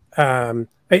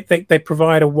 They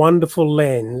provide a wonderful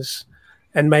lens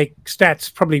and make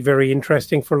stats probably very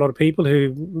interesting for a lot of people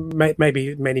who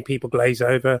maybe many people glaze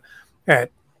over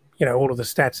at, you know, all of the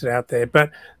stats that are out there.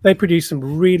 But they produce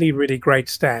some really, really great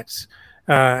stats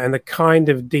and the kind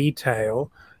of detail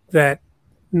that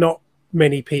not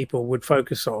many people would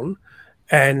focus on,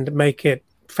 and make it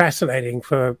fascinating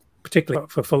particularly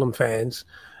for Fulham fans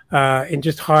in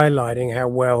just highlighting how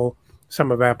well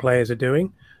some of our players are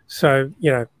doing. So,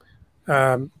 you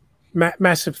know,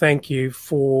 massive thank you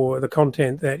for the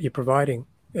content that you're providing.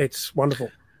 It's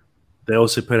wonderful. They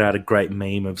also put out a great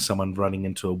meme of someone running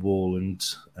into a wall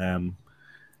and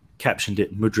captioned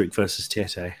it Mudryk versus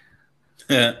Tete.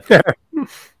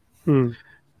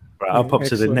 Right, I'll pop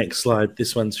to the next slide.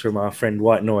 This one's from our friend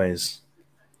White Noise.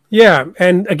 Yeah,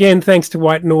 and again, thanks to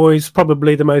White Noise,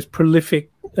 probably the most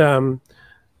prolific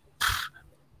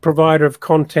provider of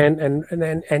content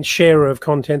and sharer of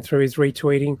content through his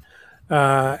retweeting.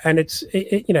 And it's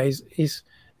you know, he's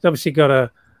obviously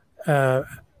got a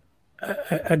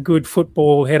good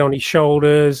football head on his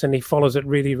shoulders, and he follows it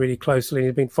really, really closely.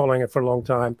 He's been following it for a long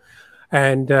time.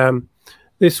 And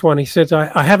this one, he says,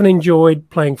 I haven't enjoyed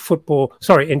football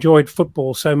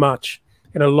so much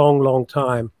in a long, long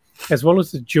time. As well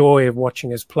as the joy of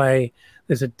watching us play,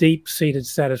 there's a deep-seated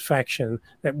satisfaction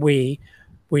that we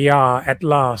are, at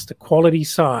last, a quality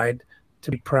side to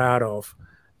be proud of.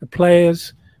 The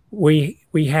players we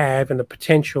have and the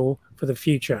potential for the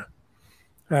future.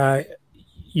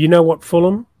 You know what,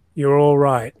 Fulham? You're all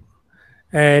right.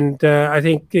 And I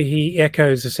think he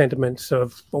echoes the sentiments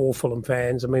of all Fulham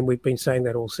fans. I mean, we've been saying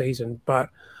that all season, but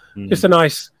just a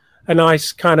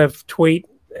nice kind of tweet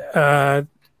to,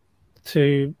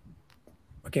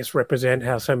 I guess, represent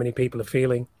how so many people are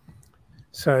feeling.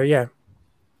 So, yeah.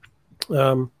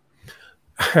 I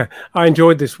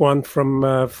enjoyed this one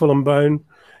from Fulham Bone.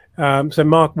 So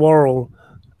Mark Worrell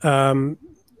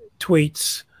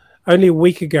tweets, only a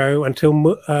week ago until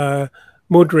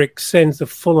Mudryk sends the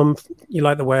Fulham... You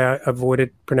like the way I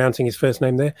avoided pronouncing his first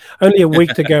name there? Only a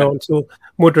week to go until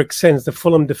Mudryk sends the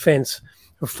Fulham defence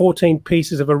of 14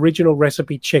 pieces of original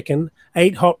recipe chicken,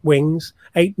 8 hot wings,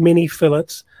 8 mini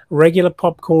fillets, regular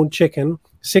popcorn chicken,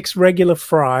 6 regular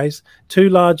fries, 2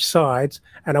 large sides,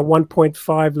 and a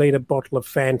 1.5 litre bottle of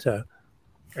Fanta.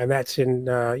 And that's in,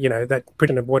 that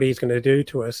print of what he's going to do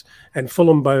to us. And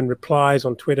Fulham Bone replies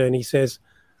on Twitter, and he says,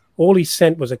 all he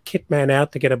sent was a kit man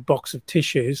out to get a box of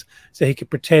tissues so he could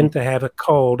pretend to have a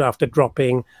cold after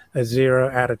dropping a 0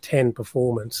 out of 10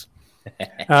 performance.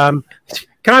 Kind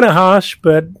of harsh,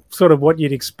 but sort of what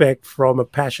you'd expect from a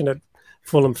passionate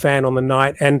Fulham fan on the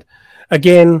night. And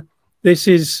again, this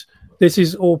is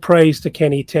all praise to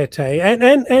Kenny Tete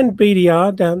and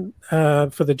BDR down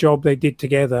for the job they did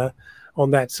together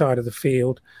on that side of the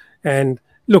field. And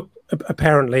look,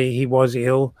 apparently he was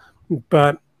ill,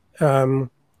 but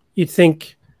you'd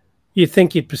think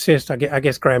you'd persist. I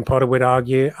guess Graham Potter would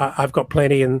argue, I've got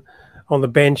plenty on the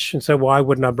bench, and so why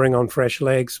wouldn't I bring on fresh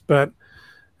legs? But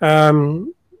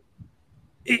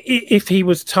If he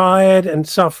was tired and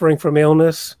suffering from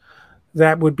illness,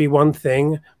 that would be one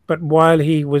thing. But while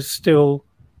he was still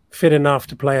fit enough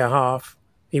to play a half,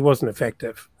 he wasn't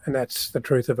effective, and that's the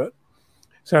truth of it.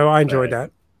 So I enjoyed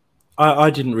that.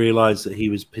 I didn't realise that he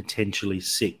was potentially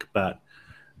sick, but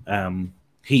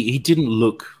he didn't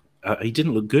look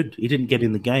good. He didn't get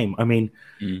in the game. I mean,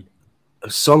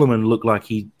 Solomon looked like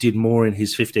he did more in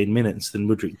his 15 minutes than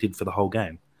Mudryk did for the whole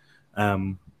game.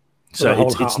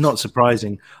 So it's not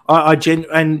surprising.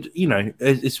 And you know,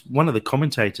 it's one of the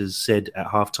commentators said at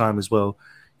halftime as well.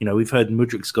 You know, we've heard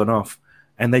Mudryk's gone off,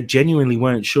 and they genuinely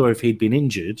weren't sure if he'd been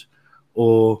injured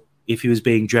or if he was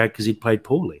being dragged because he'd played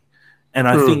poorly. And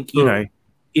I think, you know,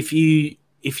 if you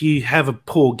have a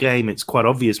poor game, it's quite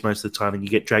obvious most of the time, and you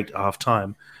get dragged at half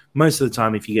time. Most of the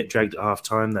time, if you get dragged at half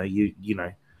time, though, you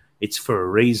know, it's for a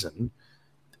reason.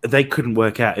 They couldn't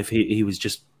work out if he was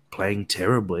just playing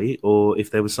terribly or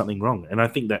if there was something wrong. And I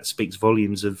think that speaks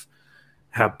volumes of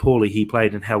how poorly he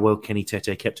played and how well Kenny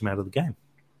Tete kept him out of the game.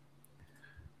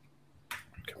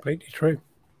 Completely true.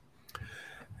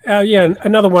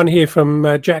 Another one here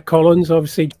from Jack Collins,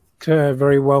 obviously a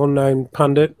very well-known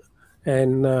pundit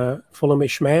and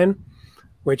Fulhamish man,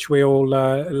 which we all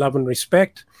love and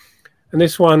respect. And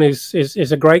this one is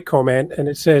a great comment, and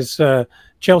it says,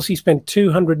 Chelsea spent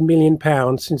 £200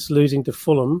 million since losing to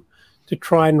Fulham to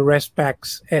try and wrest back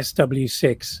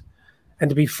SW6. And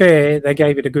to be fair, they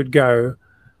gave it a good go.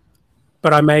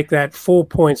 But I make that 4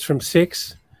 points from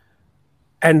 6,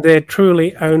 and there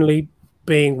truly only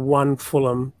being one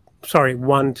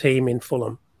team in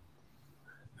Fulham.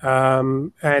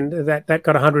 And that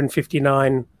got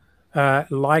 159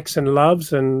 likes and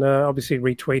loves, and obviously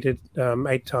retweeted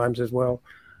 8 times as well.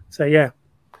 So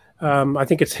I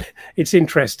think it's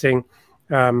interesting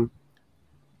to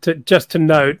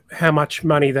note how much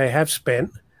money they have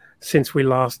spent since we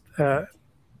last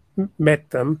met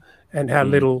them, and how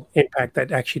little impact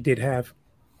that actually did have.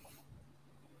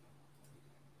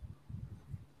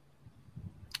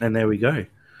 And there we go.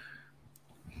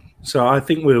 So I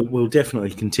think we'll definitely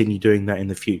continue doing that in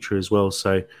the future as well.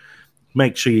 So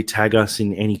make sure you tag us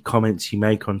in any comments you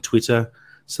make on Twitter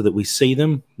so that we see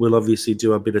them. We'll obviously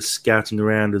do a bit of scouting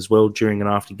around as well during and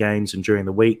after games and during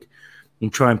the week,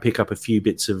 and try and pick up a few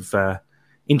bits of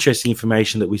interesting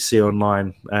information that we see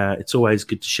online. It's always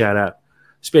good to shout out,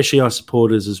 especially our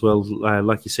supporters as well.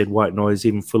 Like you said, White Noise,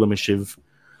 even Fulhamish have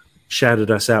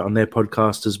shouted us out on their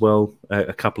podcast as well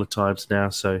a couple of times now.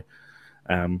 So,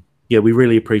 we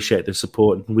really appreciate the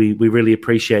support. We really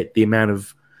appreciate the amount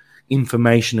of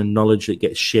information and knowledge that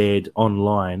gets shared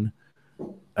online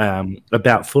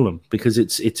about Fulham, because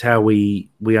it's how we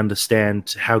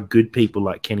understand how good people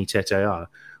like Kenny Tete are.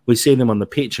 We see them on the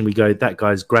pitch and we go, that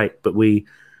guy's great, but we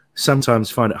sometimes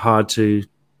find it hard to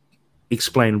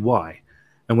explain why.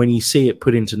 And when you see it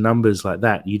put into numbers like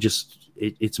that,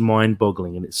 it's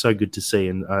mind-boggling, and it's so good to see.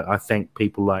 And I thank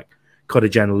people like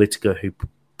Cottage Analytica who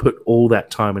put all that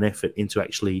time and effort into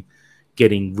actually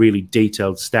getting really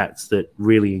detailed stats that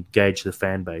really engage the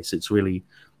fan base.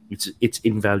 It's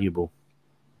invaluable.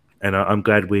 And I'm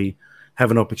glad we have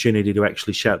an opportunity to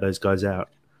actually shout those guys out.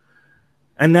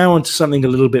 And now on to something a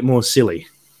little bit more silly.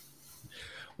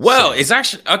 Well, it's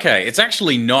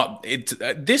actually not.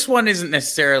 This one isn't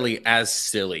necessarily as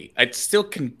silly. It still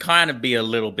can kind of be a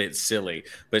little bit silly,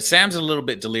 but Sam's a little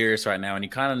bit delirious right now, and he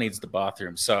kind of needs the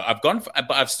bathroom. So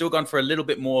I've still gone for a little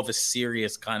bit more of a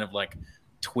serious kind of like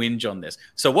twinge on this.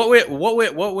 So what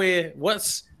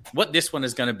this one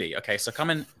is going to be? Okay, so come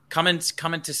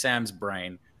into Sam's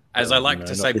brain, as I like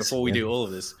to say before we do all of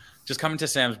this. Just come into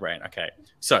Sam's brain. Okay,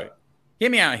 so. Hear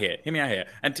me out here.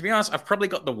 And to be honest, I've probably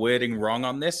got the wording wrong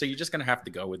on this, so you're just going to have to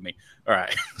go with me. All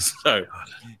right. So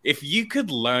if you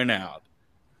could loan out,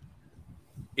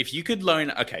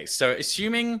 okay, so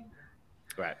assuming,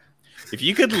 right, if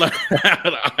you could loan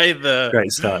out either.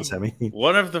 Great start, Sammy.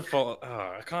 One of the,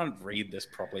 I can't read this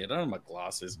properly. I don't have my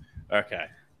glasses. Okay.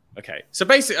 So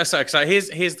basically, so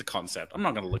here's the concept. I'm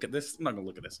not going to look at this.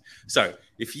 So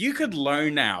if you could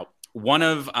loan out one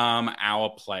of our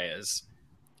players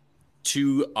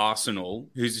to Arsenal,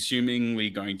 who's assuming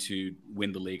we're going to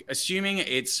win the league, assuming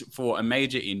it's for a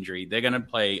major injury, they're going to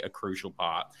play a crucial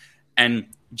part.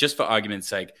 And just for argument's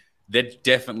sake, they're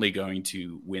definitely going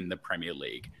to win the Premier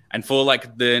League. And for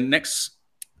like the next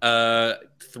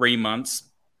 3 months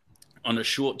on a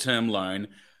short-term loan,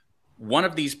 one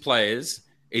of these players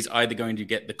is either going to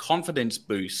get the confidence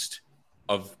boost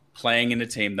of playing in a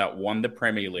team that won the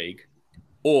Premier League,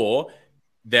 or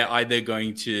they're either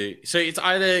going to... So it's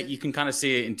either... You can kind of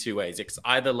see it in two ways. It's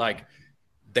either like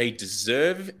they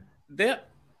deserve that,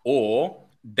 or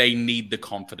they need the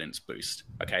confidence boost.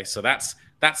 Okay, so that's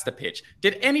the pitch.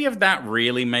 Did any of that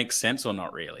really make sense or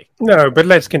not really? No, but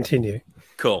let's continue.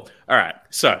 Cool. All right.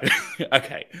 So,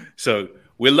 okay. So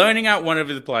we're loaning out one of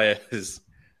the players.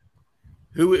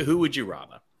 Who would you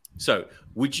rather? So,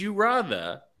 would you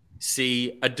rather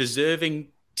see a deserving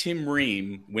Tim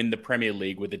Ream win the Premier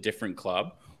League with a different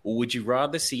club, or would you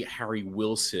rather see Harry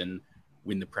Wilson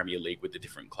win the Premier League with a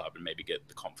different club and maybe get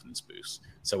the confidence boost?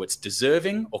 So it's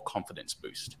deserving or confidence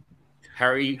boost.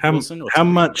 Harry Wilson or how Tim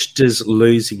Ream? much does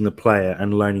losing the player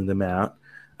and loaning them out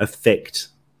affect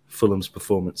Fulham's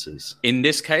performances? In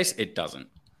this case, it doesn't.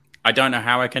 I don't know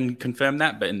how I can confirm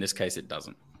that, but in this case, it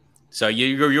doesn't. So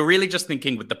you're really just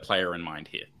thinking with the player in mind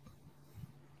here.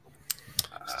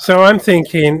 So I'm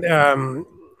thinking,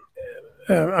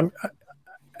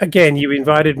 again, you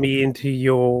invited me into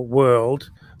your world,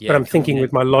 Yeah, but I'm come thinking on,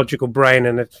 with my logical brain,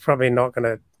 and it's probably not going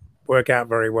to work out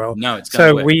very well. No, it's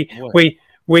So gonna work.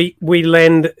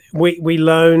 we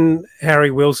loan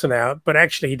Harry Wilson out, but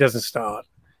actually he doesn't start.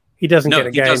 He doesn't get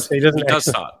a game, so he doesn't. He does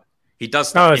start. He does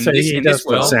start. Oh, so he in does this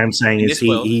start. world, What Sam's saying in is this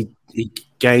world- he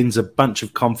gains a bunch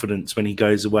of confidence when he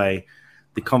goes away,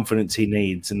 the confidence he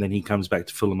needs, and then he comes back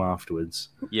to Fulham afterwards.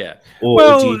 Yeah. Or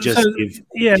Well, do you just so- give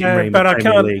yeah, Tim Ream but the I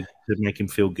Premier can't- League to make him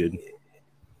feel good?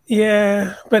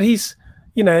 Yeah, but he's,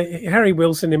 Harry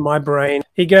Wilson in my brain.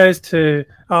 He goes to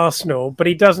Arsenal, but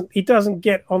he doesn't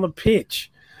get on the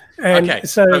pitch. And Okay.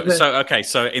 so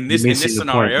So in this Missing the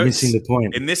scenario, point. Missing the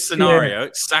point. in this scenario,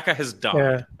 Saka has died.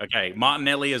 Yeah. Okay.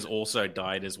 Martinelli has also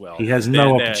died as well. He has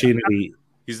no They're- opportunity.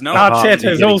 He's no Apart from Arteta's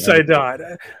getting also over it. died.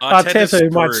 Arteta's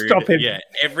Arteta might screwed. stop him. Yeah,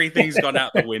 everything's gone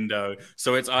out the window.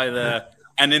 So it's either,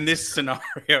 and in this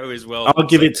scenario as well, I'll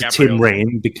give so it to Tim Gabriel's-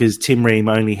 Ream because Tim Ream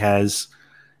only has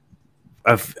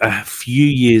a few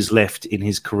years left in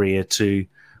his career to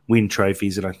win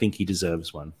trophies, and I think he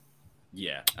deserves one.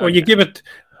 Yeah. Or you give it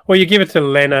to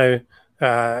Leno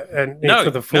and No, for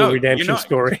the full no, redemption you're not.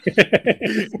 story.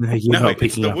 No, you're No, not it's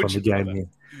picking the up on Woodchip the game brother. here.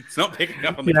 It's not picking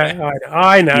up on the Yeah, game.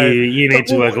 I know. You need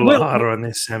to work a lot Will- harder on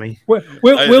this, Sammy.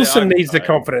 Wilson I'm needs the sorry.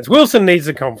 confidence. Wilson needs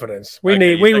the confidence. We Okay,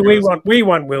 need. you We think Wilson?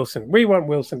 want Wilson. We want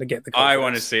Wilson to get the confidence.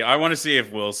 I want to see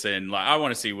if Wilson, I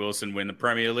want to see Wilson win the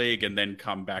Premier League and then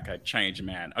come back a changed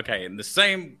man. Okay, in the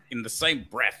same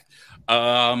breath,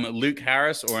 Luke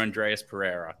Harris or Andreas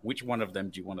Pereira, which one of them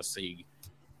do you want to see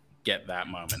get that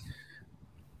moment?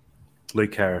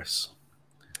 Luke Harris.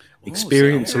 Ooh,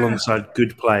 Experience so- alongside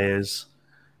good players,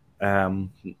 and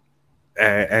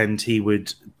he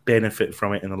would benefit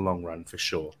from it in the long run for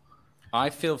sure. I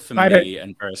feel for I me,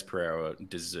 Andreas Pereira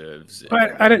deserves it.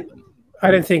 I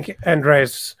don't think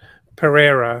Andres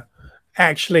Pereira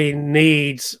actually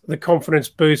needs the confidence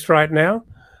boost right now.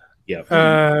 Yeah.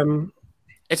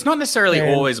 It's not necessarily And-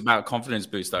 always about confidence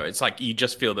boost, though. It's like you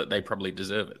just feel that they probably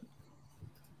deserve it.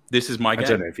 This is my I game.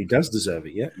 don't know if he does deserve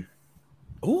it yet.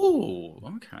 Ooh,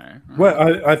 okay.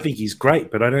 Well, I think he's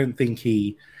great, but I don't think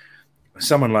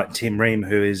someone like Tim Ream,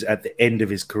 who is at the end of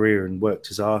his career and worked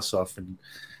his ass off and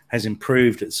has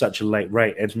improved at such a late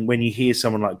rate. And when you hear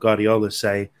someone like Guardiola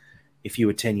say, if you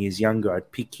were 10 years younger,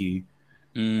 I'd pick you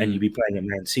and you'd be playing at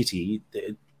Man City,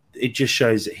 it just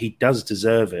shows that he does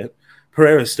deserve it.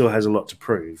 Pereira still has a lot to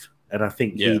prove. And I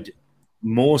think he'd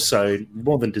more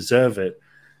than deserve it,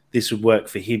 this would work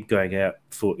for him going out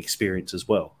for experience as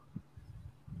well.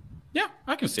 Yeah,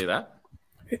 I can see that.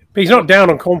 But he's not down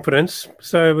on confidence,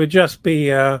 so it would just be,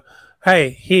 hey,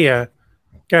 here,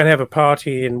 go and have a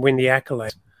party and win the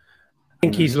accolade. I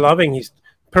think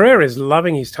Pereira's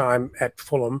loving his time at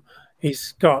Fulham.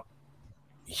 He's got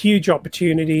huge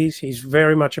opportunities. He's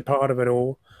very much a part of it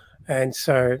all. And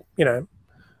so,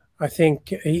 I think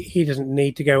he doesn't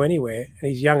need to go anywhere. And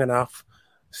he's young enough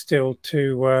still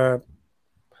to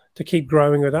keep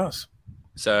growing with us.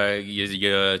 So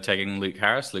you're taking Luke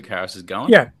Harris. Luke Harris is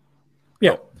going. Yeah.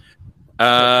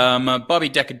 Bobby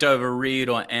Decordova Reed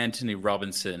or Anthony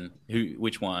Robinson?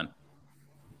 Which one?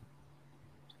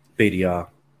 BDR.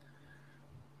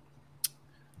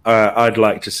 I'd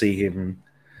like to see him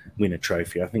win a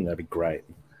trophy. I think that'd be great.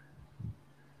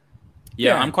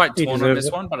 Yeah, Yeah, I'm quite he torn on deserves this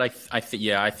it. one, but I think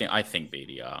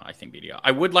BDR. I think BDR.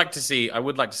 I would like to see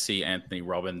Anthony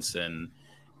Robinson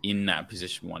in that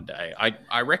position one day.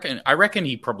 I reckon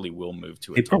he probably will move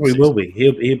to. He probably will be.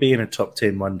 He'll be in a top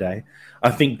 10 one day. I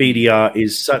think BDR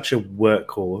is such a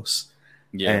workhorse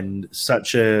Yeah. and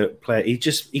such a player. He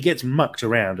gets mucked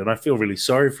around, and I feel really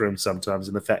sorry for him sometimes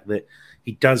in the fact that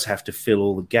he does have to fill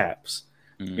all the gaps.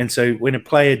 And so when a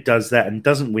player does that and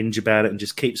doesn't whinge about it and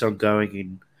just keeps on going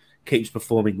and keeps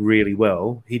performing really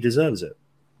well, he deserves it.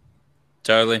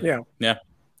 Totally. Yeah.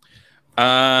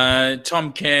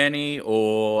 Tom Kearney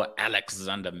or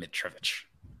Alexander Mitrovic?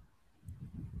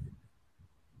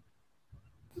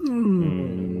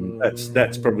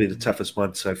 That's probably the toughest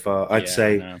one so far. I'd Yeah,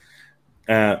 say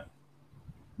no.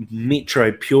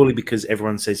 Mitro, purely because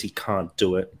everyone says he can't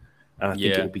do it. And I think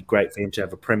it Yeah. would be great for him to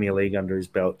have a Premier League under his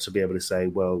belt to be able to say,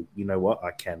 well, you know what,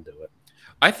 I can do it.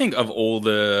 I think of all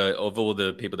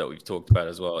the people that we've talked about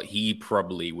as well, he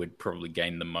would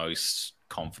gain the most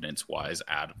confidence wise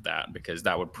out of that, because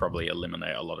that would probably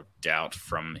eliminate a lot of doubt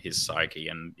from his psyche,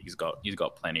 and he's got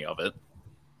plenty of it.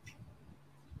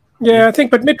 Yeah, I think,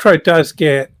 but Mitro does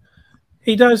get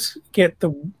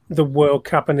the World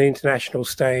Cup and the international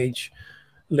stage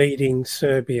leading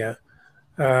Serbia.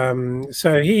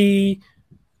 So he,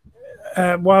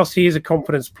 whilst he is a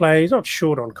confidence player, he's not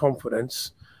short on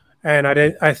confidence, and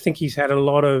I think he's had a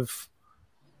lot of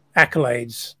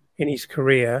accolades in his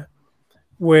career.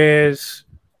 Whereas,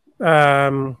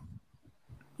 yeah,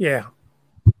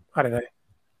 I don't know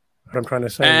what I'm trying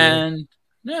to say. And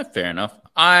yeah, fair enough.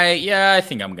 I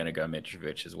think I'm gonna go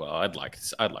Mitrovic as well. I'd like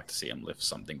to see him lift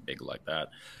something big like that.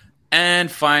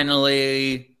 And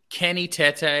finally, Kenny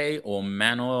Tete or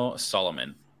Manor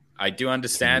Solomon. I do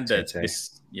understand Kenny that Tete.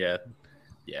 this, yeah,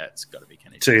 it's got to be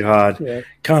Kenny. Too Tete. hard. Yeah.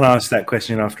 Can't ask that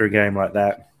question after a game like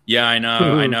that. Yeah, I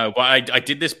know. But I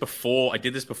did this before. I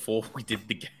did this before we did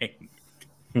the game.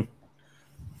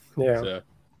 Yeah. So,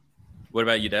 what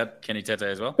about you, Dad? Kenny Tete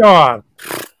as well? Oh,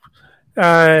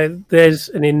 there's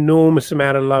an enormous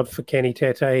amount of love for Kenny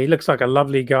Tete. He looks like a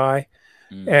lovely guy,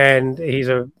 and he's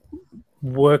a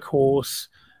workhorse,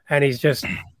 and he's just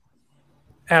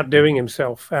outdoing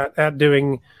himself,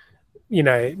 outdoing,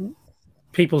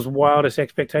 people's wildest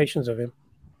expectations of him.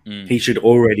 He should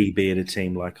already be in a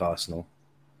team like Arsenal.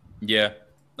 Yeah,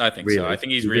 I think Really? so. I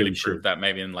think he's He really really proved should. that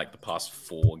maybe in like the past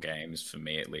 4 games for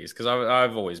me at least, because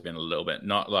I've always been a little bit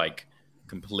not like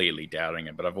completely doubting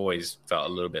it, but I've always felt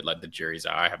a little bit like the jury's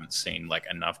out. I haven't seen like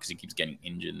enough because he keeps getting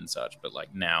injured and such. But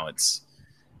like now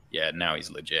now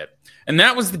he's legit. And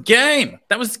that was the game.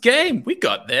 We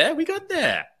got there.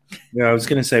 Yeah, I was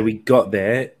going to say we got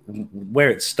there. Where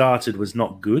it started was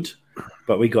not good,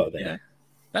 but we got there. Yeah.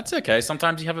 That's okay.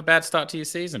 Sometimes you have a bad start to your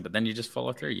season, but then you just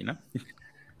follow through,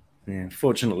 Yeah,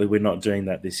 fortunately, we're not doing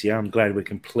that this year. I'm glad we're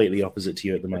completely opposite to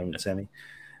you at the moment, Sammy,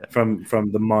 from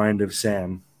the mind of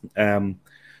Sam.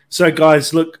 So,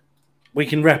 guys, look, we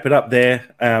can wrap it up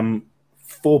there.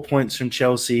 4 points from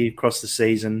Chelsea across the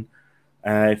season.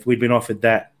 If we'd been offered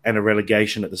that and a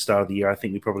relegation at the start of the year, I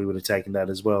think we probably would have taken that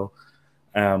as well.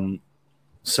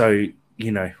 So,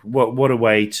 what a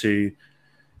way to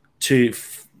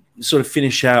sort of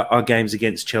finish out our games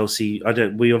against Chelsea.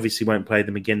 We obviously won't play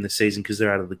them again this season because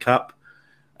they're out of the cup.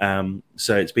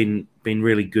 So it's been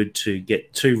really good to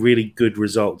get 2 really good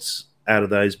results out of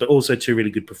those, but also 2 really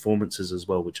good performances as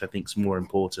well, which I think is more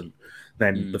important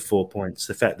than the 4 points.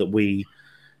 The fact that we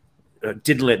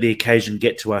didn't let the occasion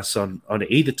get to us on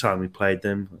either time we played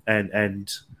them,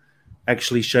 and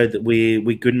actually showed that we're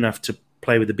good enough to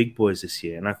play with the big boys this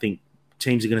year. And I think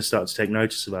teams are going to start to take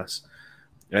notice of us,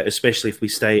 especially if we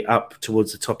stay up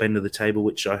towards the top end of the table,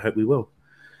 which I hope we will.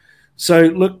 So,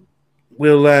 look,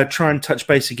 we'll try and touch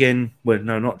base again. Well,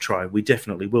 no, not try. We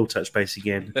definitely will touch base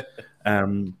again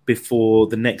before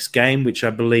the next game, which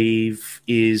I believe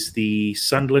is the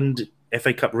Sunderland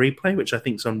FA Cup replay, which I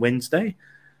think is on Wednesday.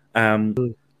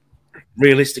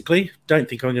 Realistically, don't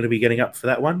think I'm going to be getting up for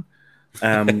that one.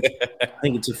 I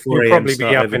think it's a 4 You'll a.m. probably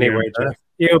start be up over here anyway, in Perth. Jeff.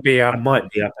 You'll be I up. might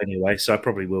be up anyway, so I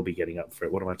probably will be getting up for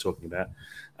it. What am I talking about?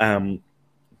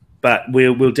 But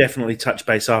we'll definitely touch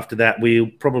base after that. We'll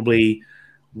probably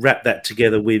wrap that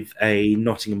together with a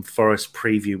Nottingham Forest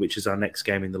preview, which is our next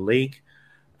game in the league.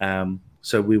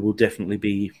 So we will definitely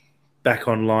be back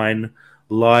online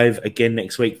live again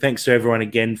next week. Thanks to everyone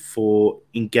again for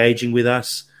engaging with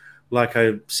us. Like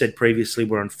I said previously,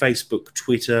 we're on Facebook,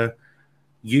 Twitter,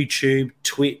 YouTube,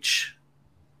 Twitch.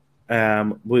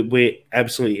 We're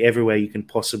absolutely everywhere you can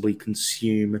possibly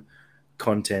consume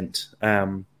content.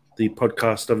 The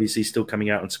podcast obviously is still coming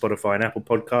out on Spotify and Apple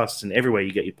Podcasts and everywhere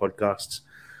you get your podcasts.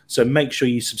 So make sure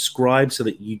you subscribe so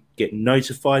that you get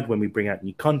notified when we bring out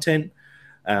new content.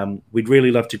 We'd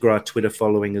really love to grow our Twitter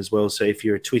following as well. So if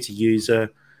you're a Twitter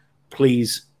user,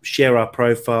 please share our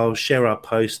profile, share our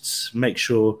posts, make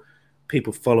sure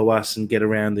people follow us and get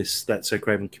around this That's So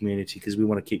Craven community, because we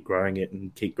want to keep growing it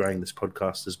and keep growing this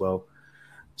podcast as well.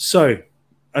 So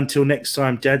until next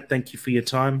time, Dad, thank you for your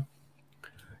time.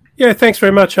 Yeah, thanks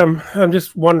very much. I'm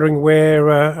just wondering where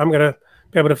I'm going to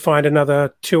be able to find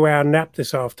another 2-hour nap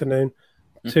this afternoon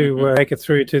to make it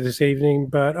through to this evening.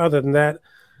 But other than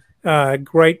that,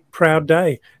 great, proud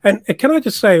day. And can I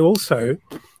just say also,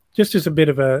 just as a bit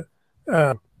of a,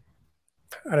 I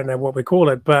don't know what we call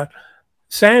it, but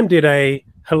Sam did a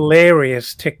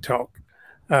hilarious TikTok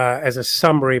as a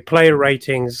summary player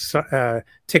ratings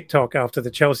TikTok after the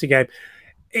Chelsea game.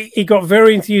 He got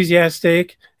very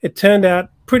enthusiastic. It turned out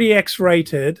pretty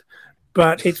X-rated,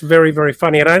 but it's very, very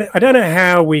funny. And I don't know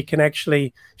how we can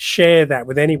actually share that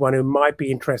with anyone who might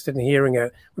be interested in hearing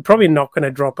it. We're probably not going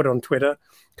to drop it on Twitter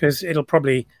because it'll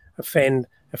probably offend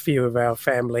a few of our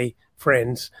family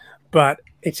friends. But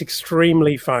it's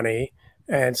extremely funny,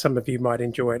 and some of you might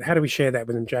enjoy it. How do we share that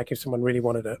with them, Jack, if someone really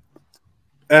wanted it?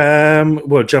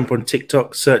 Well, jump on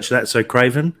TikTok, search That's So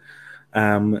Craven,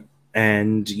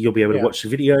 and you'll be able to watch the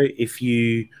video. If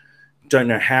you don't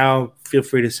know how, feel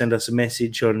free to send us a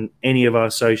message on any of our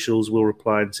socials. We'll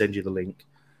reply and send you the link.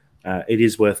 It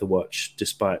is worth a watch,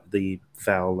 despite the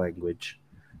foul language.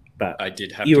 But I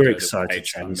did have you to were go to excited, a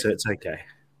Sammy, HR so it's okay.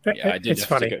 Yeah, I did. It's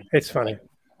funny. It's funny.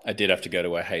 I did have to go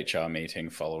to a HR meeting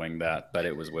following that, but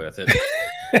it was worth it.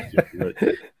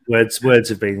 Words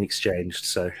have been exchanged,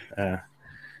 so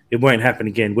it won't happen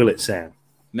again, will it, Sam?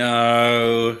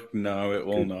 No, it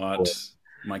will not.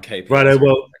 My KPIs. Righto,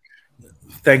 well,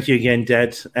 thank you again,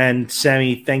 Dad. And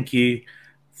Sammy, thank you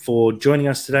for joining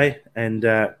us today and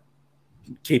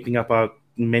keeping up our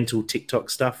mental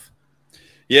TikTok stuff.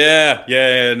 Yeah.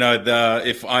 No,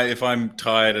 if I'm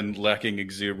tired and lacking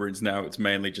exuberance now, it's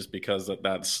mainly just because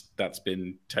that's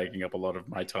been taking up a lot of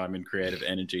my time and creative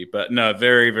energy. But no,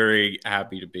 very, very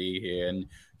happy to be here and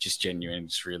just genuinely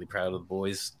just really proud of the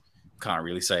boys. Can't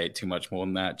really say it too much more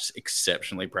than that. Just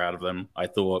exceptionally proud of them. I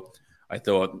thought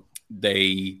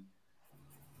they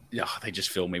just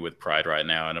fill me with pride right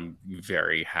now, and I'm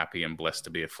very happy and blessed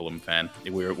to be a Fulham fan.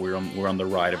 We're on the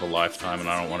ride of a lifetime, and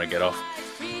I don't want to get off.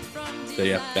 So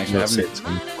yeah, thanks for having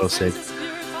me. Well said.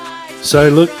 So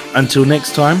look, until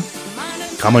next time,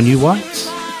 come on, you Whites.